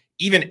 right? No.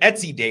 Even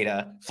Etsy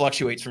data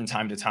fluctuates from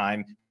time to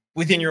time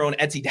within your own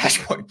Etsy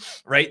dashboard,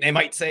 right? They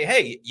might say,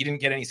 hey, you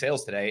didn't get any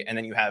sales today. And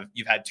then you've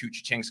had 2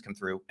 cha-chings come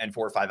through and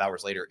 4 or 5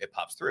 hours later, it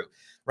pops through,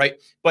 right?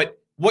 But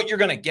what you're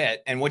going to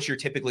get and what you're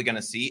typically going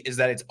to see is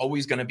that it's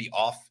always going to be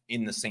off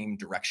in the same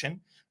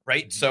direction,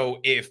 right? Mm-hmm. So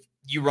if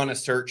you run a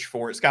search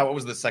for, Scott, what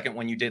was the second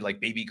one you did? Like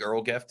baby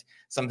girl gift,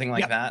 something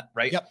like that,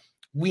 right? Yep.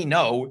 We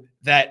know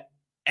that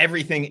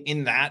everything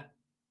in that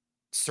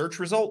search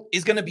result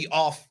is going to be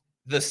off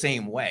the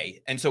same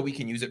way. And so we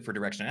can use it for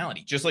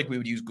directionality, just like we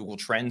would use Google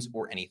Trends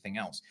or anything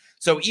else.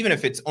 So even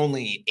if it's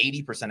only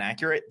 80%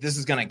 accurate, this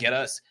is going to get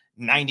us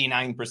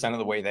 99% of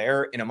the way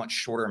there in a much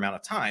shorter amount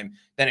of time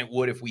than it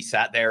would if we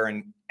sat there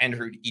and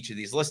entered each of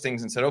these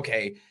listings and said,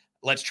 okay,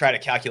 let's try to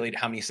calculate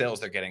how many sales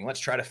they're getting.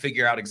 Let's try to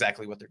figure out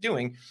exactly what they're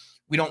doing.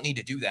 We don't need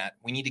to do that.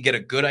 We need to get a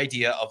good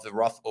idea of the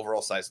rough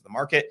overall size of the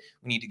market.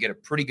 We need to get a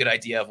pretty good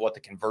idea of what the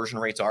conversion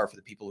rates are for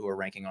the people who are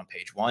ranking on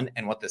page 1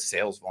 and what the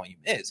sales volume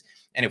is.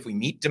 And if we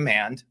meet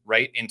demand,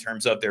 right, in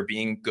terms of there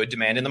being good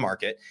demand in the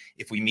market,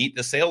 if we meet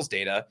the sales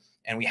data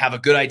and we have a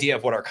good idea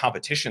of what our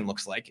competition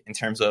looks like in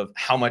terms of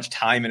how much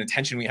time and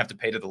attention we have to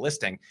pay to the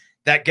listing,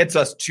 that gets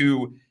us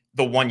to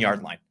the 1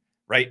 yard line,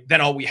 right? Then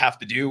all we have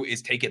to do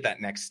is take it that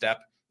next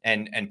step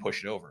and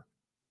push it over.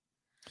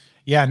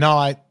 Yeah,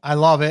 no, I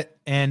love it.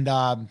 And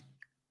I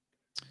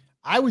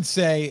would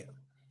say,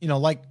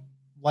 like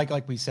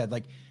we said,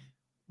 like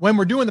when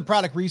we're doing the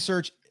product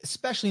research,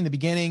 especially in the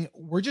beginning,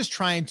 we're just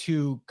trying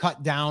to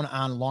cut down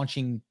on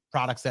launching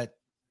products that,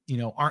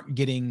 aren't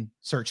getting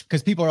searched,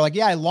 because people are like,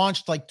 yeah, I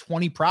launched like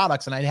 20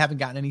 products and I haven't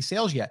gotten any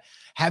sales yet.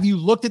 Have you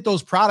looked at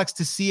those products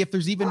to see if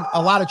there's even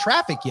a lot of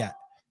traffic yet?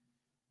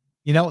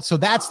 So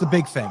that's the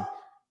big thing.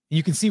 And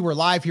you can see we're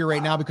live here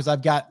right now because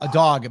I've got a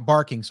dog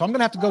barking. So I'm going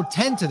to have to go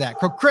tend to that.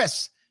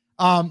 Chris,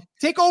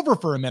 take over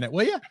for a minute,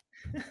 will you?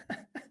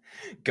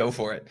 Go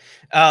for it.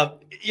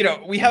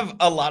 We have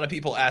a lot of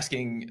people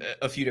asking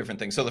a few different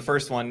things. So the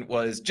first one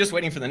was just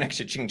waiting for the next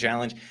Cha-Ching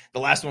challenge. The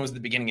last one was the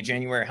beginning of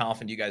January. How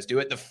often do you guys do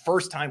it? The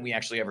first time we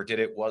actually ever did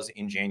it was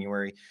in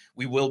January.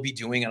 We will be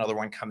doing another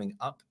one coming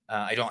up.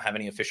 I don't have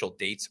any official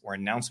dates or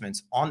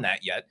announcements on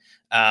that yet.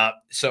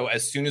 So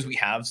as soon as we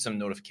have some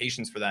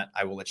notifications for that,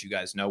 I will let you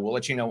guys know. We'll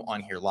let you know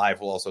on here live.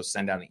 We'll also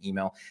send out an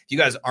email. If you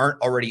guys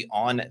aren't already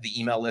on the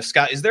email list,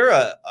 Scott, is there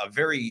a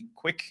very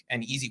quick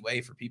and easy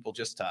way for people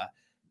just to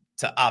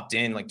opt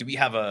in? Like, do we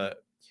have a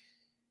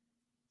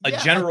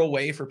general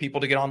way for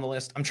people to get on the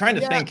list? I'm trying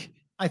to think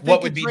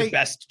what would be the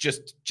best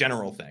just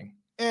general thing.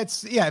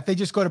 If they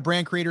just go to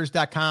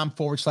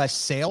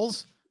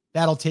brandcreators.com/sales,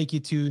 that'll take you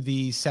to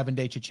the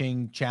 7-day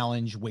Cha-Ching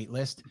challenge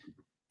waitlist.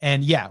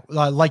 And yeah,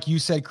 like you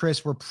said,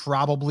 Chris, we're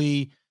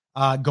probably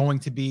going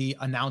to be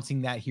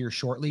announcing that here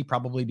shortly.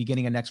 Probably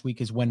beginning of next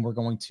week is when we're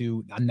going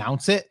to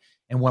announce it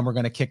and when we're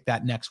going to kick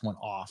that next one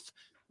off.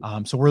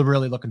 So we're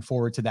really looking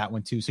forward to that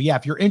one too. So yeah,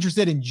 if you're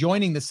interested in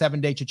joining the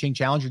 7-day Cha-Ching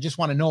Challenge or just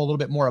want to know a little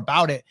bit more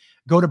about it,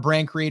 go to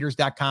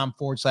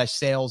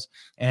brandcreators.com/sales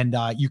and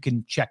you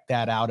can check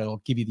that out.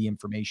 It'll give you the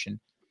information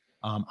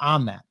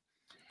on that.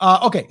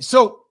 Okay,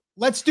 so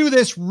let's do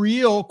this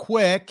real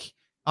quick.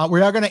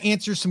 We are going to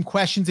answer some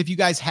questions. If you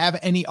guys have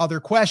any other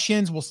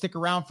questions, we'll stick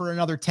around for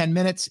another 10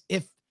 minutes.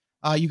 If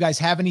you guys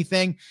have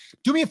anything,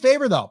 do me a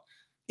favor though.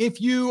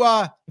 If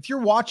you're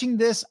watching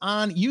this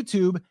on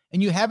YouTube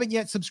and you haven't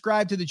yet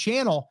subscribed to the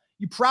channel,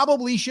 you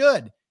probably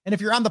should. And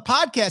if you're on the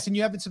podcast and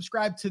you haven't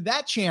subscribed to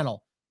that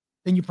channel,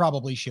 then you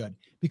probably should,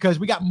 because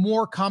we got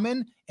more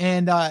coming.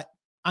 And on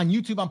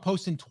YouTube, I'm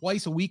posting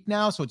twice a week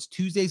now. So it's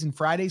Tuesdays and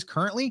Fridays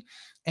currently.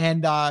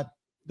 And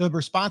the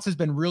response has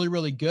been really,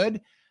 really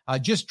good.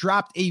 Just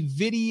dropped a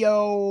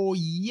video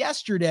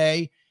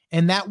yesterday,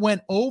 and that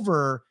went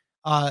over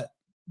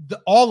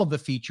all of the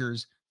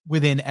features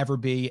within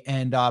Everbee.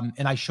 And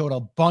I showed a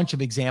bunch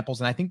of examples.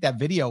 And I think that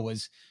video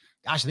was,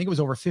 I think it was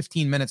over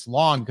 15 minutes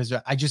long, because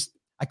I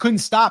couldn't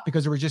stop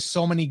because there were just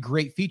so many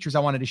great features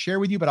I wanted to share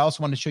with you, but I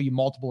also wanted to show you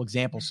multiple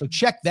examples. So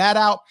check that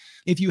out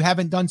if you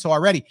haven't done so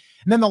already.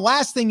 And then the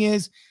last thing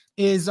is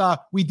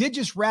we did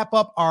just wrap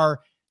up our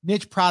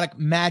Niche Product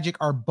Magic,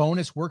 our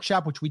bonus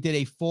workshop, which we did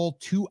a full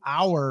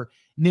 2-hour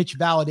niche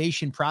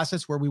validation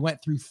process where we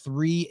went through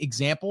 3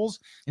 examples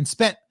and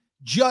spent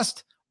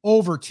just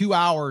over 2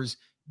 hours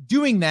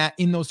doing that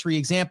in those 3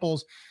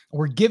 examples.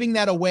 We're giving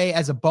that away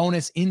as a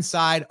bonus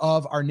inside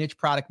of our Niche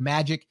Product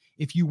Magic.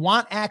 If you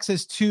want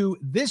access to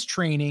this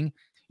training,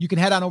 you can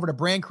head on over to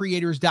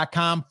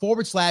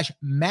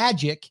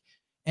brandcreators.com/magic.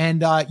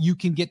 And you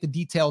can get the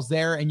details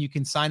there, and you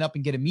can sign up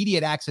and get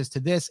immediate access to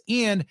this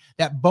and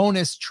that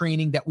bonus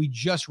training that we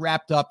just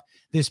wrapped up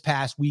this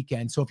past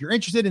weekend. So if you're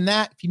interested in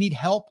that, if you need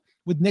help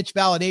with niche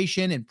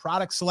validation and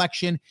product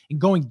selection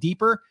and going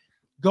deeper,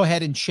 go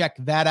ahead and check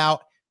that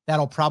out.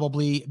 That'll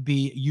probably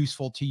be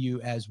useful to you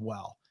as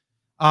well.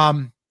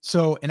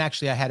 So, and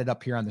actually I had it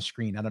up here on the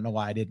screen. I don't know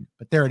why I didn't,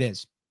 but there it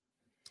is.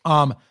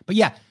 But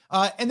yeah.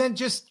 And then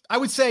I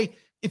would say,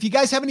 if you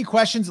guys have any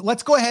questions,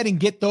 let's go ahead and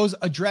get those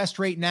addressed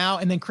right now.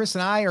 And then Chris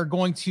and I are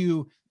going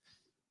to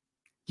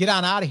get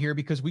on out of here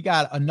because we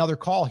got another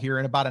call here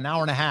in about an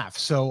hour and a half.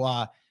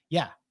 So,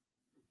 yeah.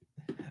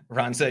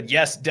 Ron said,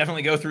 yes,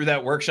 definitely go through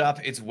that workshop.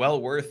 It's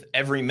well worth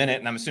every minute.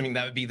 And I'm assuming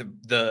that would be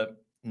the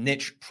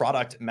Niche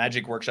Product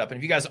Magic workshop. And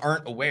if you guys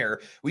aren't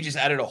aware, we just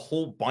added a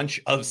whole bunch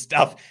of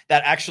stuff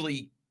that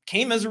actually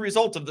came as a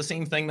result of the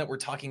same thing that we're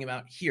talking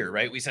about here,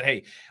 right? We said,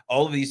 hey,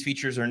 all of these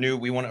features are new.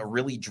 We want to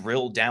really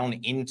drill down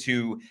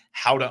into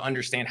how to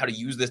understand how to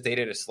use this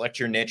data to select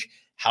your niche,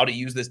 how to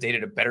use this data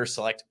to better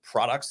select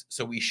products.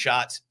 So we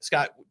shot,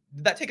 Scott,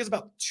 did that take us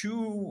about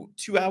two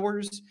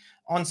hours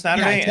on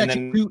Saturday? Yeah, and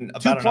then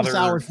about 2+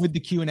 hours with the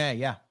Q&A.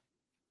 Yeah.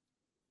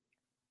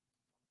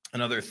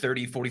 Another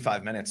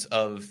 45 minutes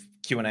of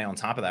Q&A on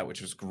top of that,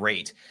 which was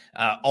great,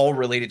 all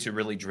related to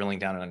really drilling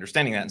down and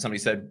understanding that. And somebody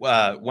said,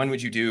 when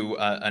would you do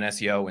an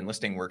SEO and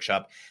listing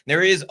workshop?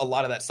 There is a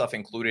lot of that stuff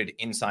included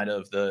inside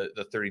of the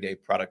 30-day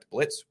product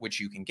blitz, which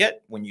you can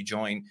get when you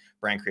join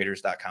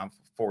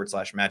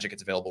brandcreators.com/magic.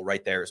 It's available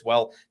right there as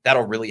well.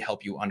 That'll really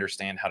help you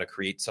understand how to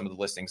create some of the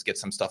listings, get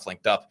some stuff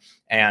linked up,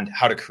 and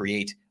how to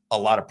create a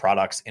lot of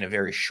products in a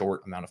very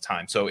short amount of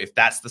time. So if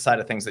that's the side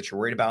of things that you're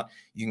worried about,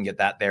 you can get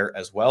that there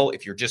as well.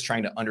 If you're just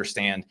trying to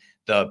understand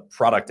the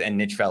product and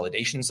niche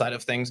validation side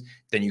of things,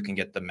 then you can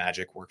get the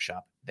Magic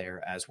Workshop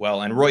there as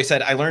well. And Roy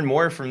said, I learned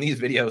more from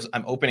these videos.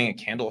 I'm opening a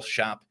candle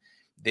shop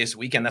this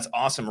weekend. That's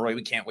awesome, Roy.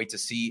 We can't wait to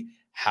see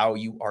how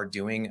you are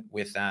doing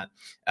with that.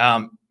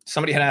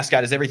 Somebody had asked,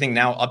 Scott, is everything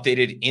now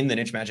updated in the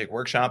Niche Magic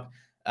Workshop?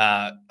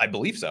 I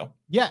believe so.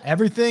 Yeah,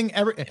 everything.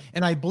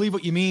 And I believe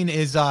what you mean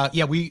is,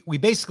 we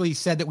basically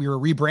said that we were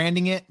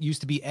rebranding it. It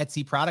used to be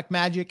Etsy Product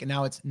Magic, and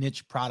now it's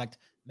Niche Product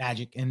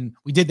Magic. And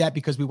we did that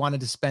because we wanted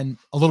to spend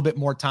a little bit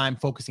more time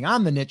focusing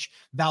on the niche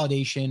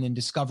validation and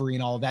discovery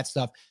and all of that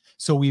stuff.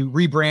 So we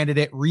rebranded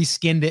it,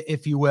 reskinned it,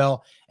 if you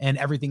will, and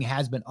everything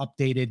has been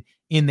updated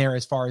in there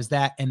as far as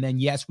that. And then,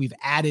 yes, we've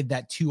added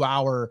that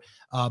 2-hour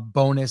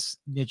bonus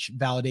niche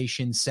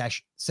validation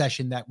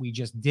session that we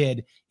just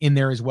did in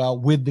there as well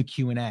with the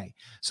Q&A.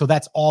 So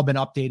that's all been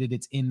updated.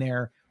 It's in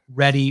there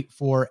ready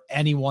for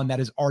anyone that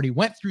has already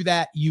went through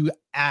that. You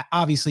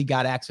obviously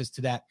got access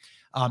to that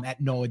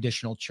at no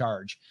additional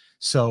charge.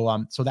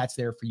 So that's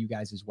there for you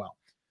guys as well.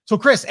 So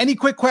Chris, any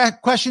quick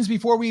questions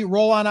before we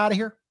roll on out of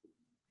here?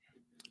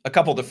 A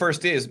couple. The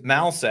first is,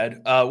 Mal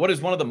said, what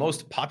is one of the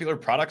most popular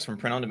products from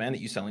print on demand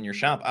that you sell in your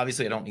shop?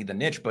 Obviously, I don't need the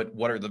niche, but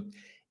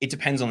it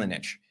depends on the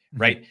niche,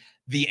 right?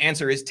 The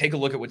answer is take a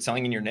look at what's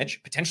selling in your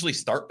niche, potentially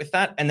start with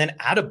that, and then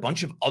add a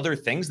bunch of other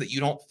things that you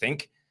don't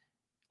think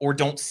or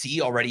don't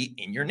see already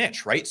in your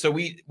niche, right? So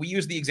we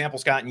use the example,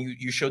 Scott, and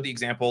you showed the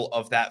example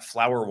of that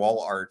flower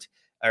wall art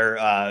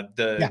or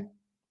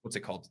what's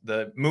it called?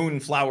 The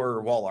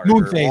moonflower wall art,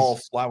 Moon or phase.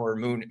 wallflower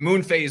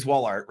moon phase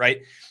wall art,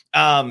 right?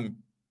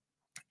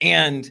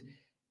 And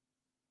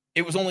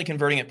it was only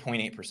converting at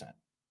 0.8%,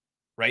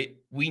 right?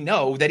 We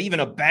know that even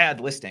a bad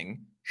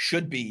listing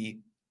should be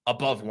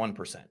above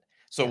 1%.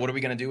 So what are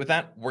we going to do with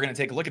that? We're going to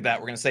take a look at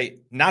that. We're going to say,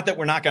 not that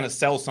we're not going to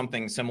sell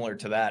something similar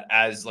to that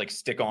as like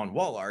stick-on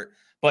wall art,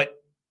 but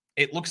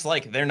it looks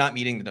like they're not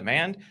meeting the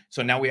demand.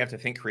 So now we have to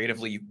think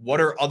creatively,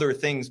 what are other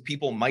things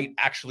people might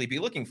actually be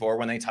looking for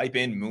when they type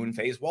in moon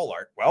phase wall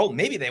art? Well,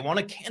 maybe they want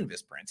a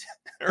canvas print,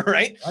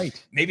 right?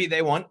 Maybe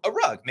they want a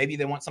rug. Maybe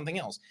they want something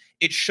else.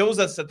 It shows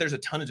us that there's a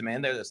ton of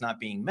demand there that's not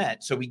being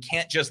met. So we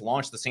can't just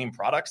launch the same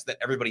products that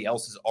everybody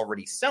else is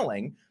already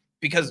selling,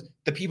 because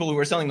the people who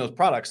are selling those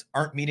products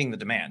aren't meeting the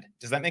demand.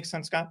 Does that make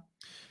sense, Scott?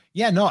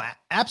 Yeah, no,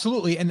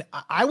 absolutely. And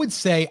I would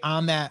say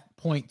on that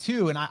point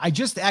too, and I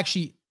just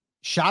actually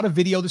shot a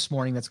video this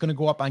morning that's going to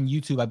go up on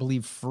YouTube, I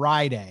believe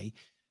Friday.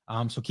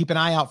 So keep an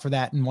eye out for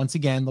that. And once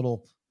again,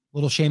 little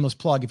shameless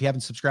plug. If you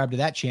haven't subscribed to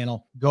that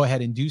channel, go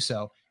ahead and do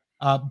so.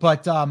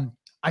 But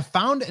I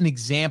found an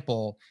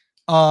example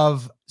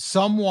of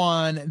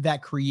someone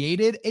that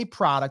created a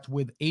product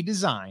with a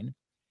design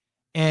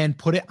and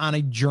put it on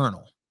a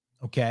journal.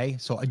 Okay.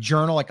 So a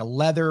journal, like a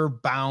leather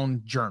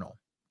bound journal.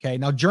 Okay.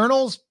 Now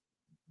journals,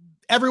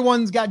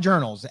 everyone's got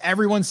journals.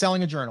 Everyone's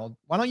selling a journal.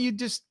 Why don't you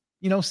just,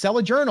 sell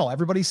a journal?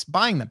 Everybody's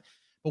buying them.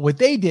 But what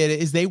they did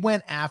is they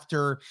went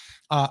after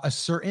a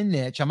certain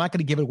niche. I'm not going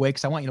to give it away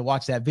because I want you to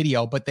watch that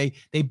video, but they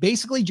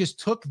basically just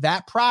took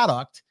that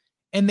product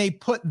and they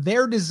put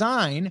their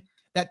design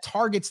that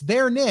targets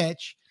their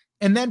niche.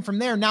 And then from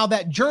there, now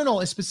that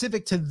journal is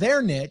specific to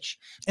their niche.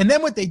 And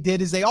then what they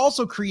did is they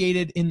also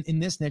created in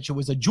this niche, it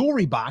was a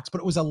jewelry box, but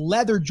it was a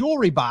leather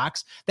jewelry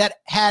box that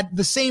had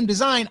the same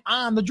design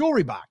on the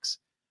jewelry box,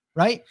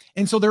 right?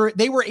 And so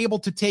they were able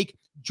to take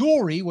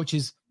jewelry, which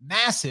is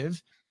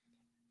massive,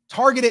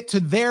 target it to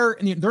they're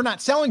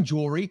not selling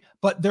jewelry,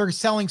 but they're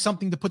selling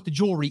something to put the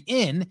jewelry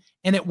in.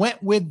 And it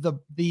went with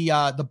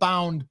the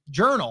bound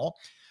journal.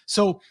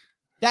 So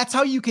that's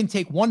how you can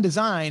take one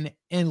design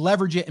and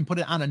leverage it and put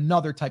it on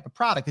another type of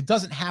product. It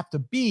doesn't have to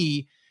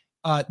be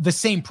the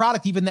same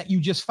product even that you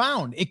just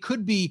found. It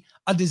could be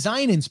a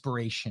design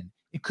inspiration.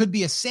 It could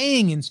be a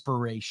saying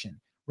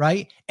inspiration,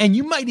 right? And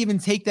you might even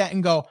take that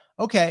and go,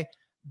 okay,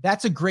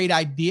 that's a great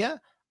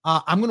idea.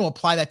 I'm going to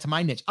apply that to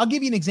my niche. I'll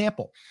give you an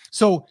example.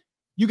 So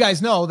you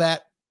guys know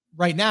that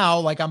right now,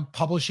 like I'm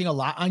publishing a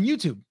lot on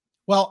YouTube.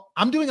 Well,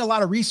 I'm doing a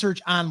lot of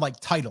research on like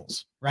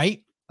titles,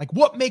 right? Like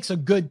what makes a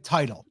good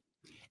title?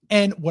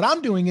 And what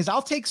I'm doing is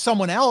I'll take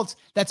someone else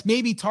that's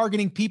maybe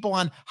targeting people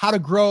on how to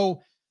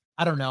grow,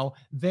 I don't know,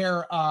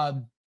 their,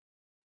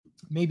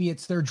 maybe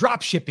it's their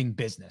drop shipping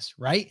business,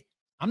 right?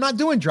 I'm not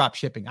doing drop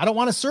shipping. I don't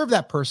want to serve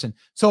that person.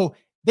 So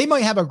they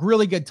might have a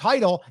really good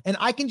title and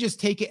I can just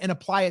take it and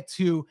apply it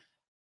to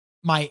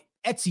my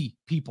Etsy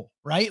people,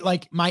 right?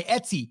 Like my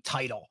Etsy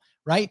title,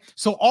 right?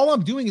 So all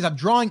I'm doing is I'm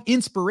drawing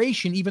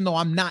inspiration, even though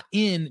I'm not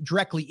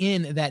directly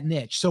in that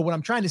niche. So what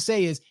I'm trying to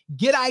say is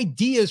get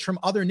ideas from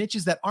other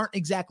niches that aren't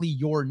exactly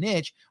your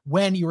niche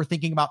when you're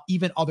thinking about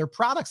even other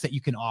products that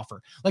you can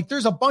offer. Like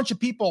there's a bunch of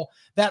people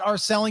that are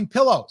selling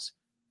pillows,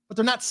 but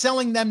they're not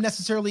selling them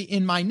necessarily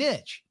in my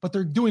niche, but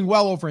they're doing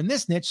well over in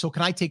this niche. So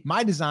can I take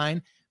my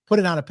design, put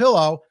it on a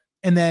pillow,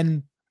 and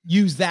then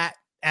use that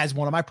as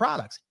one of my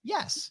products?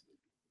 Yes.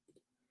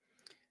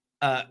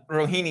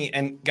 Rohini,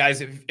 and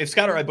guys, if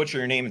Scott or I butcher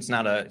your name, it's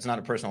not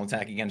a personal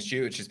attack against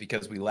you. It's just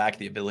because we lack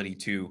the ability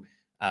to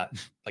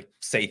like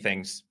say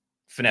things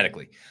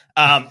phonetically.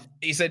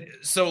 He said,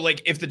 so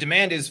like if the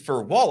demand is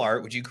for wall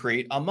art, would you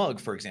create a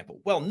mug, for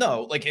example? Well,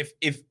 no, like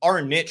if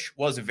our niche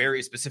was a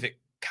very specific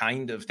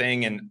kind of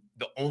thing and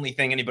the only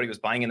thing anybody was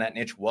buying in that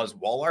niche was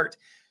wall art,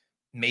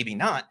 maybe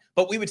not,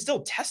 but we would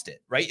still test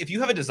it, right? If you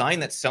have a design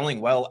that's selling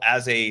well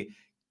as a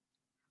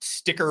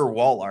sticker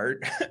wall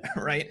art,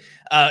 right?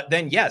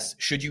 Then yes,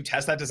 should you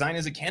test that design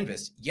as a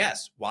canvas?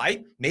 Yes.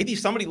 Why? Maybe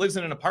somebody lives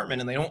in an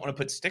apartment and they don't want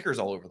to put stickers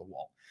all over the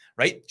wall,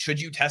 right? Should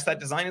you test that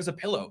design as a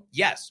pillow?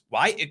 Yes.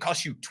 Why? It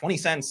costs you 20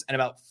 cents and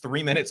about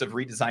 3 minutes of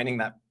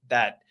redesigning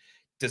that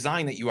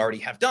design that you already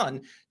have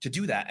done to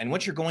do that. And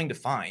what you're going to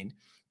find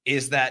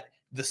is that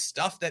the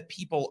stuff that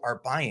people are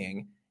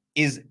buying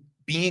is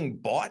being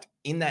bought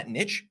in that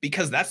niche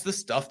because that's the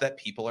stuff that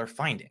people are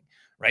finding.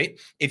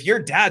 Right? If your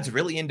dad's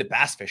really into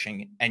bass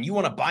fishing and you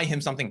want to buy him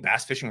something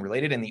bass fishing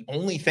related, and the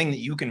only thing that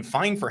you can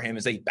find for him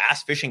is a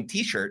bass fishing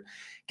t-shirt,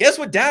 guess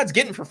what dad's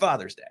getting for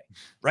Father's Day,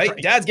 right?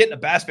 Dad's getting a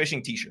bass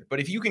fishing t-shirt. But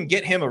if you can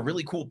get him a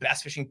really cool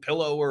bass fishing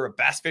pillow or a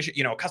bass fishing,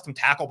 a custom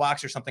tackle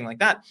box or something like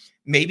that,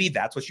 maybe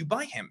that's what you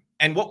buy him.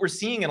 And what we're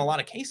seeing in a lot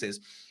of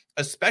cases,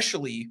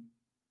 especially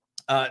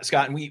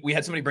Scott, and we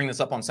had somebody bring this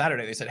up on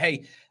Saturday. They said,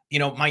 hey,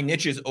 my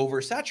niche is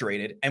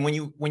oversaturated. And when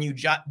you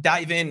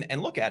dive in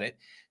and look at it,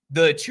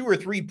 the 2 or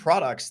 3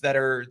 products that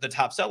are the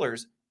top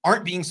sellers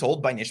aren't being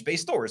sold by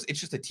niche-based stores. It's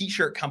just a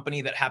t-shirt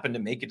company that happened to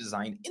make a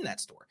design in that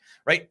store,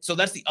 right? So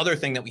that's the other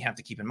thing that we have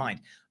to keep in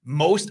mind.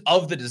 Most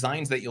of the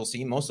designs that you'll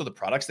see, most of the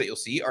products that you'll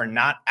see are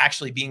not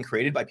actually being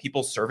created by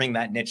people serving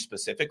that niche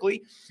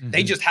specifically. Mm-hmm.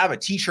 They just have a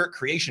t-shirt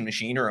creation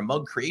machine or a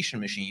mug creation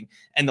machine,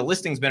 and the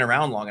listing's been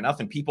around long enough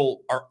and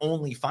people are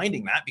only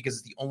finding that because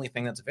it's the only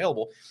thing that's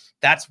available.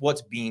 That's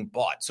what's being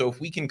bought. So if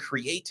we can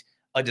create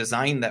a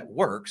design that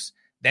works,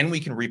 then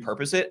we can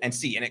repurpose it and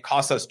see. And it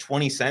costs us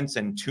 20 cents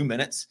and 2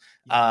 minutes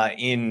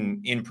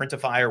in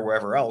Printify or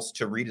wherever else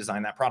to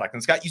redesign that product.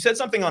 And Scott, you said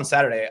something on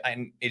Saturday,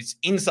 and it's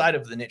inside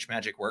of the Niche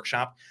Magic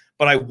Workshop,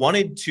 but I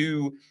wanted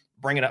to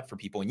bring it up for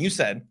people. And you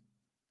said,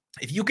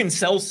 if you can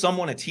sell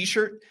someone a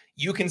t-shirt,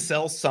 you can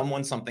sell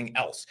someone something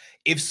else.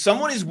 If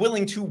someone is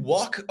willing to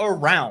walk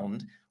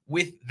around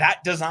with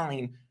that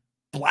design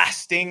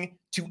blasting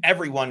to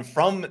everyone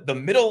from the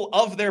middle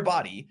of their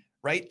body,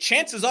 right?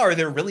 Chances are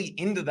they're really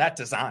into that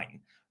design,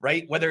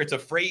 right? Whether it's a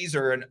phrase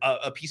or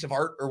a piece of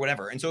art or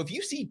whatever. And so if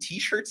you see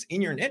t-shirts in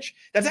your niche,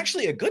 that's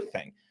actually a good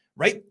thing,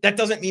 right? That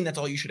doesn't mean that's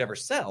all you should ever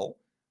sell,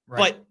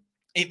 right? But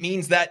it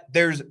means that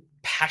there's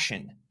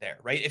passion there,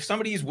 right? If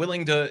somebody is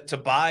willing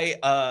to buy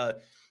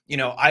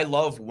I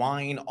love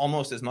wine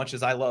almost as much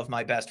as I love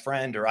my best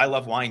friend, or I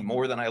love wine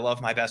more than I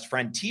love my best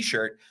friend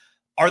t-shirt,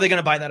 are they going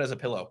to buy that as a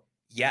pillow?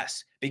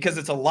 Yes, because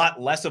it's a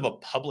lot less of a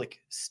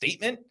public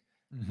statement.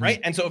 Mm-hmm. Right.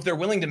 And so if they're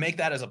willing to make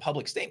that as a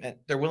public statement,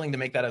 they're willing to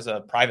make that as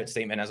a private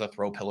statement, as a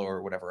throw pillow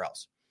or whatever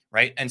else.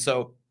 Right. And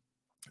so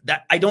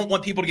that I don't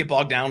want people to get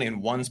bogged down in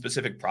one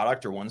specific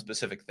product or one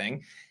specific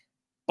thing.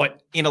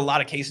 But in a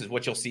lot of cases,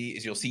 what you'll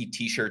see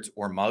t-shirts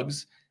or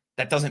mugs.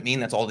 That doesn't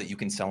mean that's all that you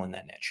can sell in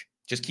that niche.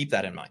 Just keep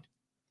that in mind.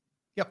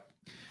 Yep.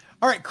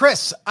 All right,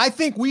 Chris, I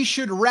think we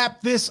should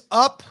wrap this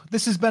up.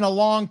 This has been a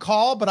long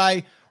call, but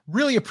I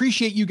really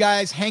appreciate you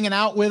guys hanging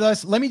out with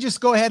us. Let me just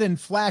go ahead and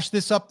flash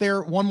this up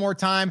there one more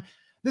time.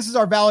 This is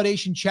our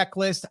validation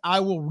checklist. I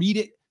will read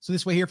it. So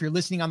this way here, if you're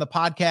listening on the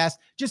podcast,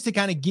 just to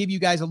kind of give you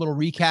guys a little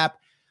recap,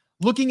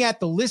 looking at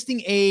the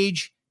listing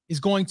age is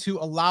going to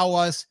allow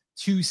us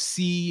to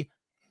see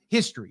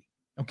history.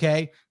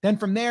 Okay. Then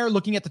from there,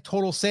 looking at the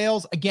total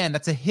sales, again,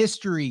 that's a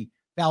history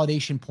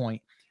validation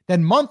point.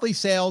 Then monthly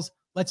sales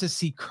lets us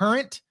see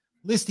current.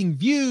 Listing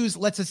views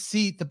lets us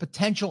see the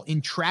potential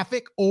in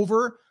traffic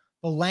over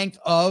the length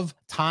of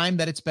time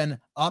that it's been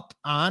up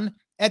on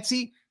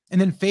Etsy. And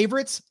then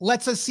favorites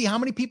lets us see how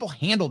many people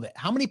handled it.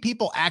 How many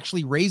people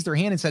actually raised their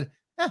hand and said,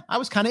 I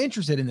was kind of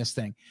interested in this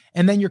thing.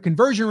 And then your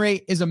conversion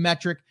rate is a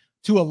metric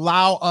to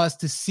allow us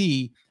to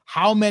see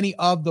how many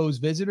of those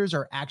visitors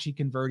are actually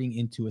converting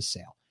into a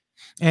sale.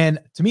 And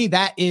to me,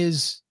 that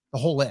is the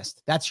whole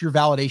list. That's your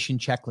validation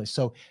checklist.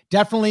 So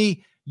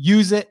definitely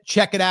use it,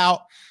 check it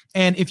out.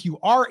 And if you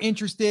are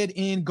interested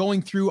in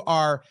going through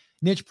our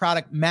Niche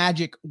Product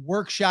Magic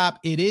Workshop,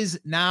 it is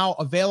now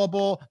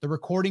available. The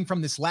recording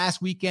from this last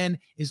weekend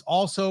is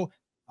also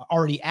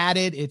already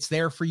added. It's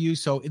there for you.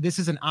 So this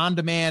is an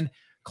on-demand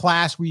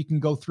class where you can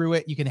go through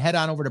it. You can head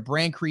on over to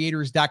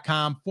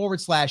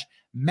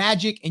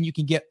brandcreators.com/magic, and you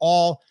can get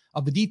all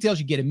of the details.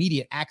 You get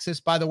immediate access,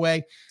 by the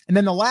way. And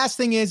then the last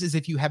thing is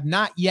if you have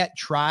not yet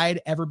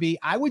tried Everbee,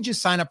 I would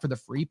just sign up for the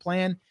free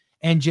plan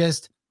and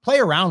just play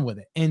around with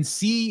it and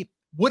see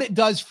what it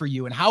does for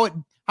you and how it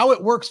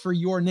works for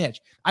your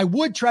niche. I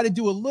would try to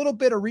do a little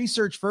bit of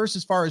research first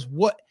as far as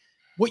what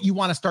you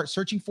want to start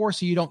searching for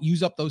so you don't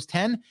use up those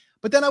 10.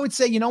 But then I would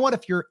say, you know what,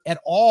 if you're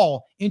at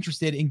all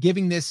interested in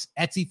giving this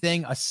Etsy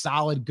thing a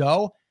solid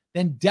go,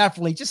 then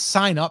definitely just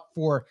sign up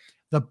for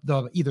the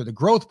either the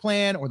growth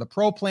plan or the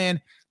pro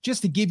plan,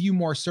 just to give you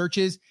more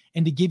searches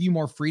and to give you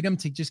more freedom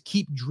to just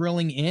keep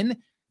drilling in.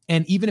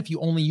 And even if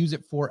you only use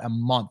it for a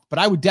month, but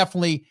I would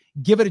definitely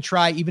give it a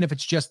try, even if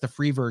it's just the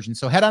free version.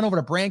 So head on over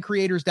to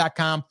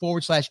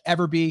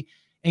brandcreators.com/Everbee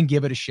and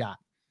give it a shot.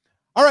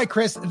 All right,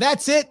 Chris,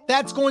 that's it.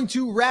 That's going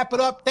to wrap it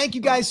up. Thank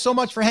you guys so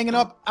much for hanging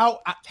out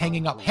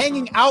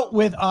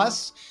with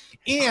us.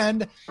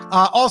 And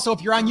also,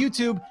 if you're on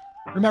YouTube,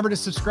 remember to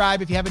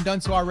subscribe. If you haven't done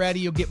so already,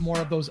 you'll get more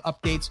of those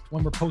updates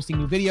when we're posting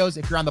new videos.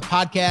 If you're on the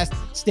podcast,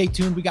 stay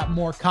tuned. We got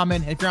more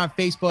coming. And if you're on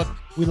Facebook,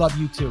 we love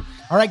you too.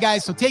 All right,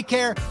 guys. So take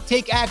care,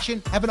 take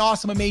action, have an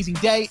awesome, amazing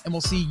day. And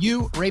we'll see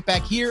you right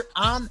back here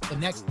on the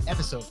next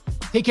episode.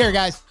 Take care,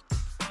 guys.